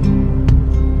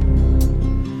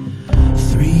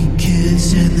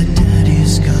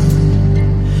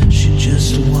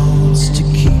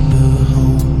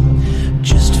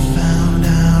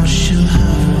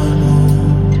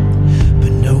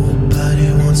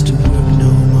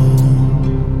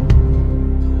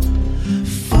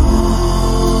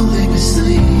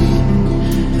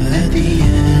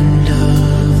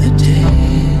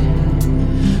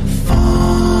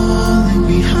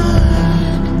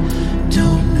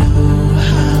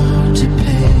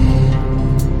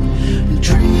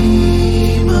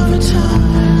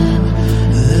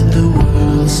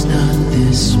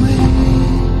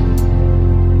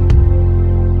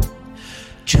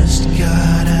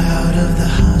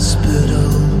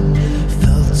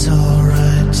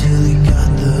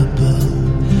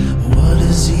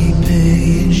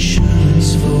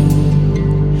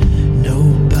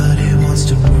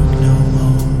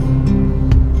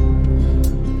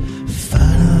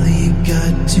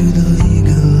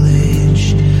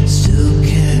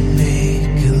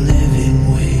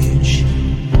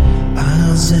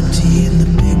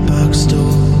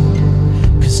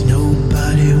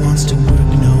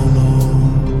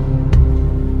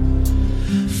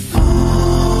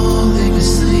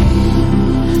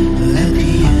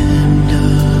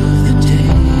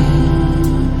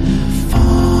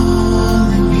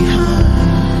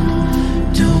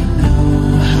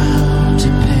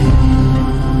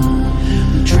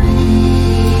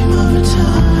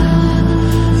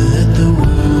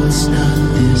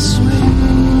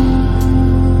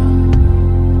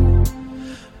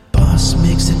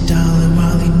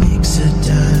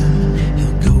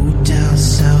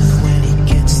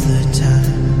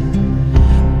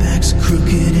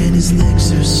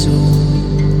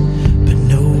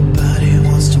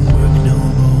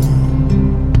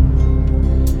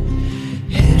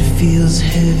feels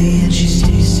heavy and she's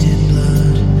tasted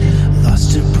blood.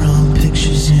 Lost her prom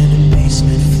pictures in a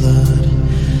basement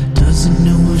flood. Doesn't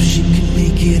know if she can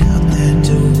make it out that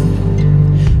door,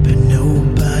 but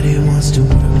nobody wants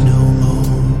to